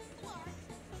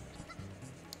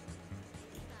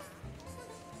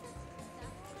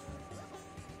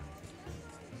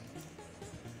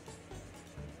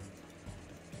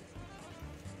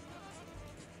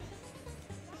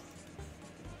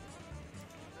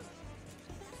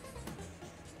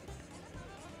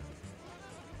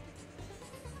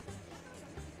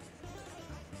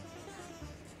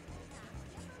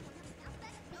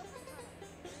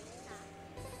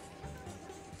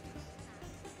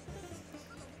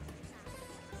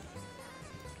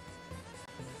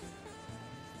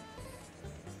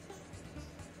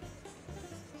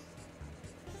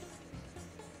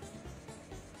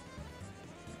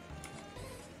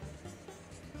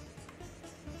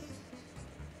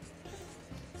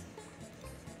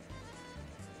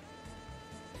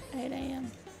 Eight AM.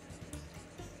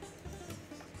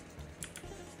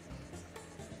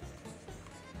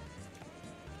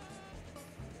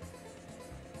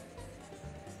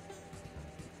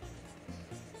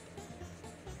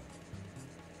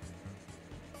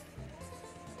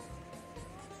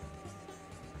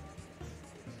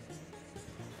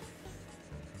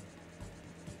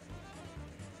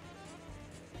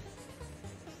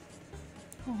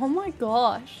 Oh my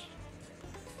gosh.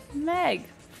 Meg,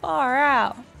 far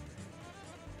out.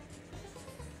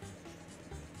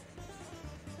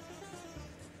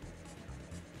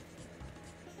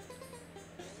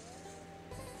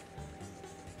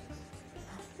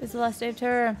 It's the last day of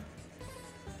terror.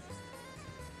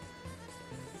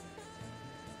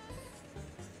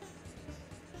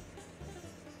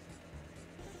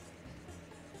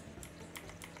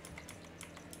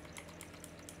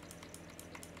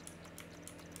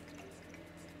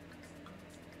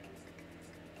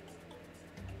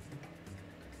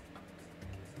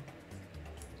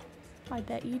 I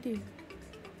bet you do.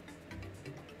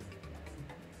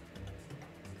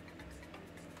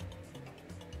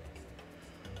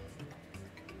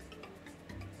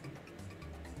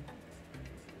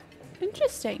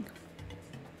 Interesting.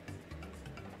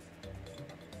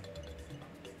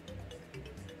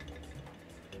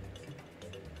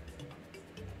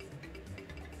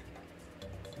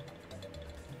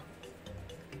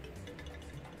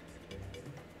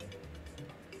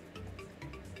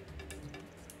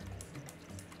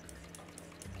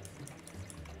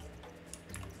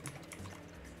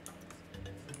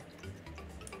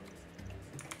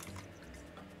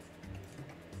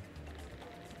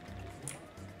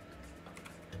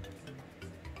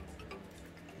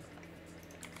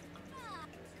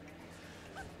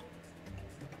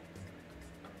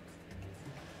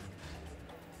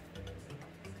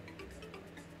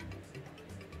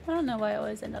 I don't know why I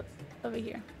always end up over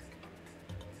here.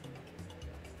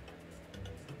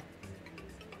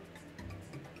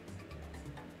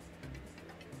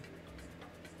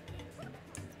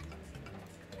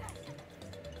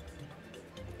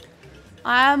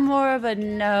 I'm more of a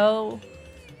no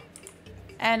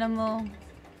animal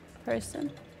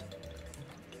person.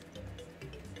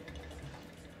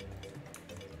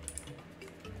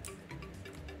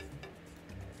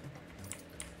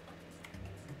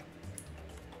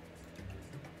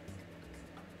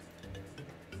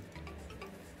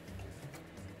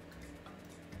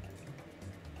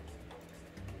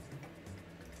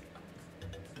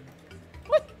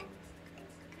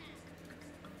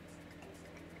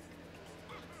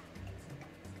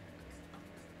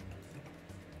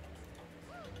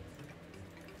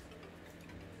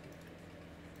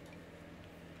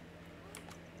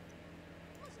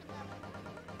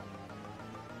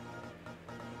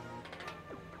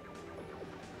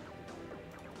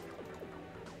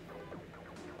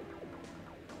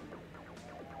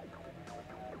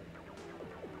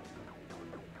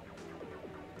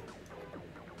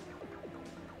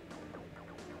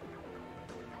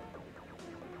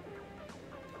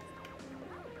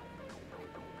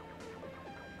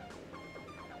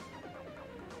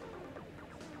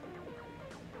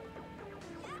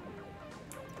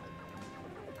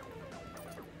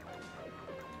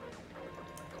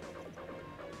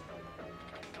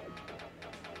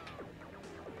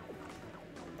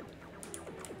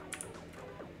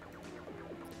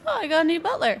 Oh, I got a new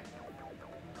butler.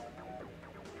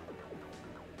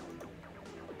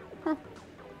 Huh.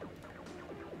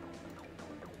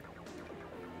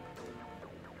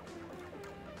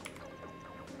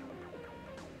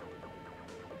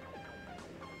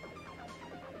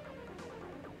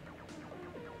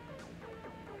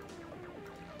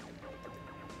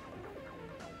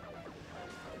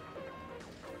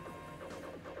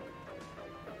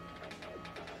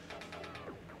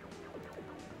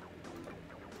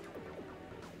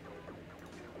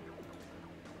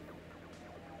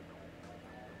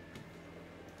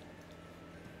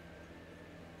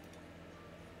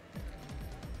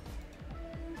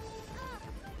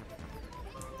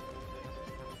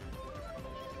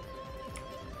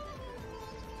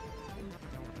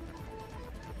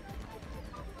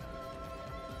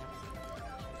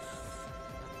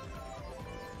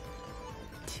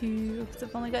 Two, because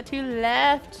I've only got two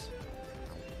left.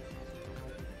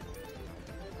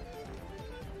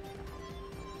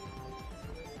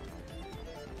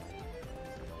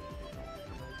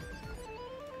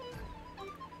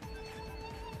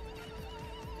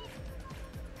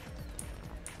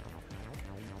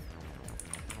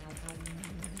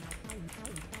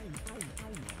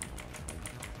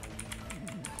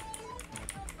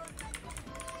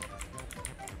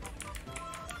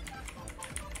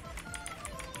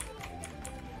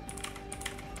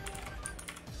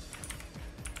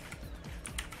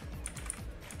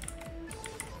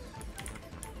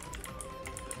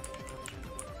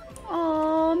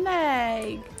 Oh,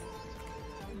 Meg.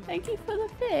 Thank you for the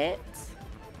bits.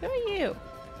 Who are you?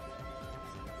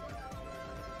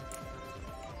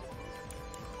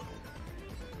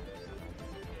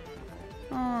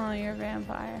 Oh, you're a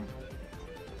vampire.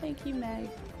 Thank you, Meg.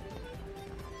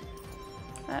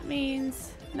 That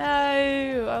means... No,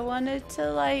 I wanted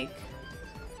to, like,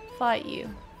 fight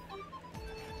you.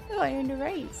 Oh, I earned a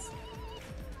raise.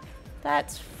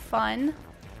 That's fun.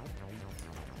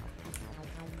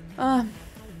 Oh,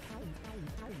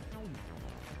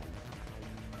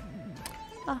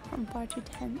 I'm far too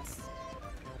tense.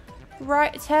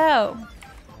 Right-to.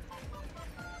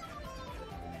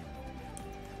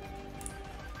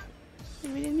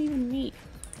 We didn't even meet.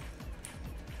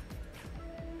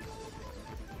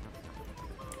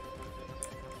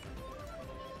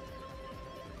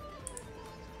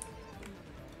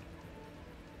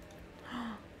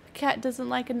 The cat doesn't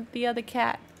like the other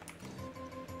cat.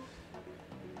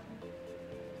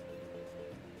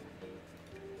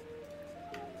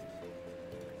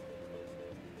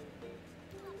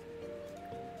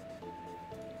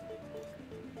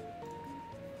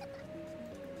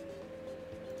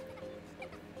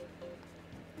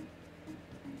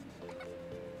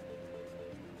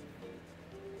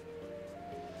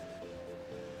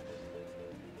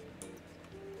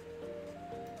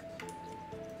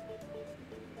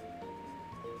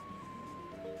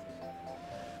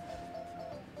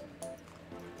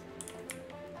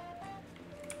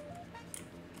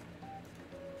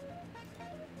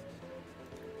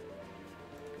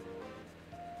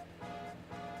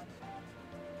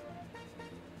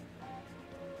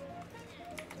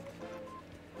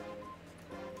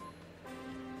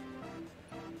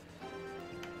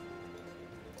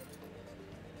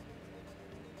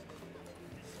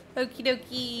 Okie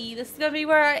dokie, this is gonna be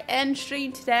where I end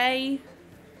stream today.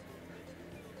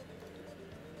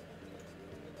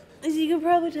 As you can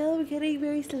probably tell, we're getting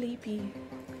very sleepy.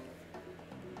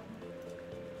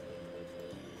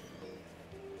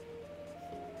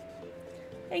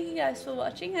 Thank you guys for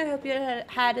watching. I hope you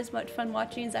had as much fun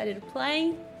watching as I did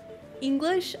playing.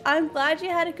 English, I'm glad you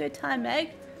had a good time,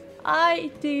 Meg.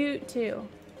 I do too.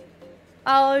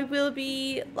 I will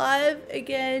be live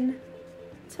again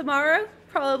tomorrow.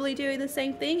 Probably doing the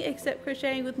same thing, except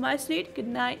crocheting with my Snood. Good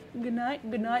night, good night,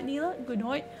 good night, Neela. Good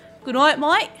night,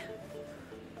 Mike.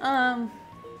 That's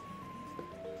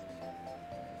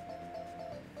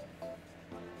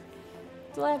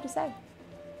all I have to say.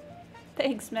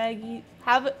 Thanks, Maggie.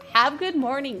 Have good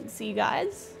mornings, you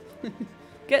guys.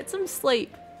 Get some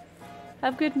sleep.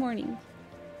 Have good morning.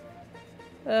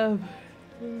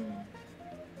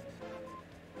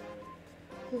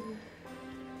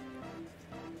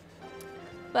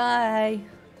 Bye.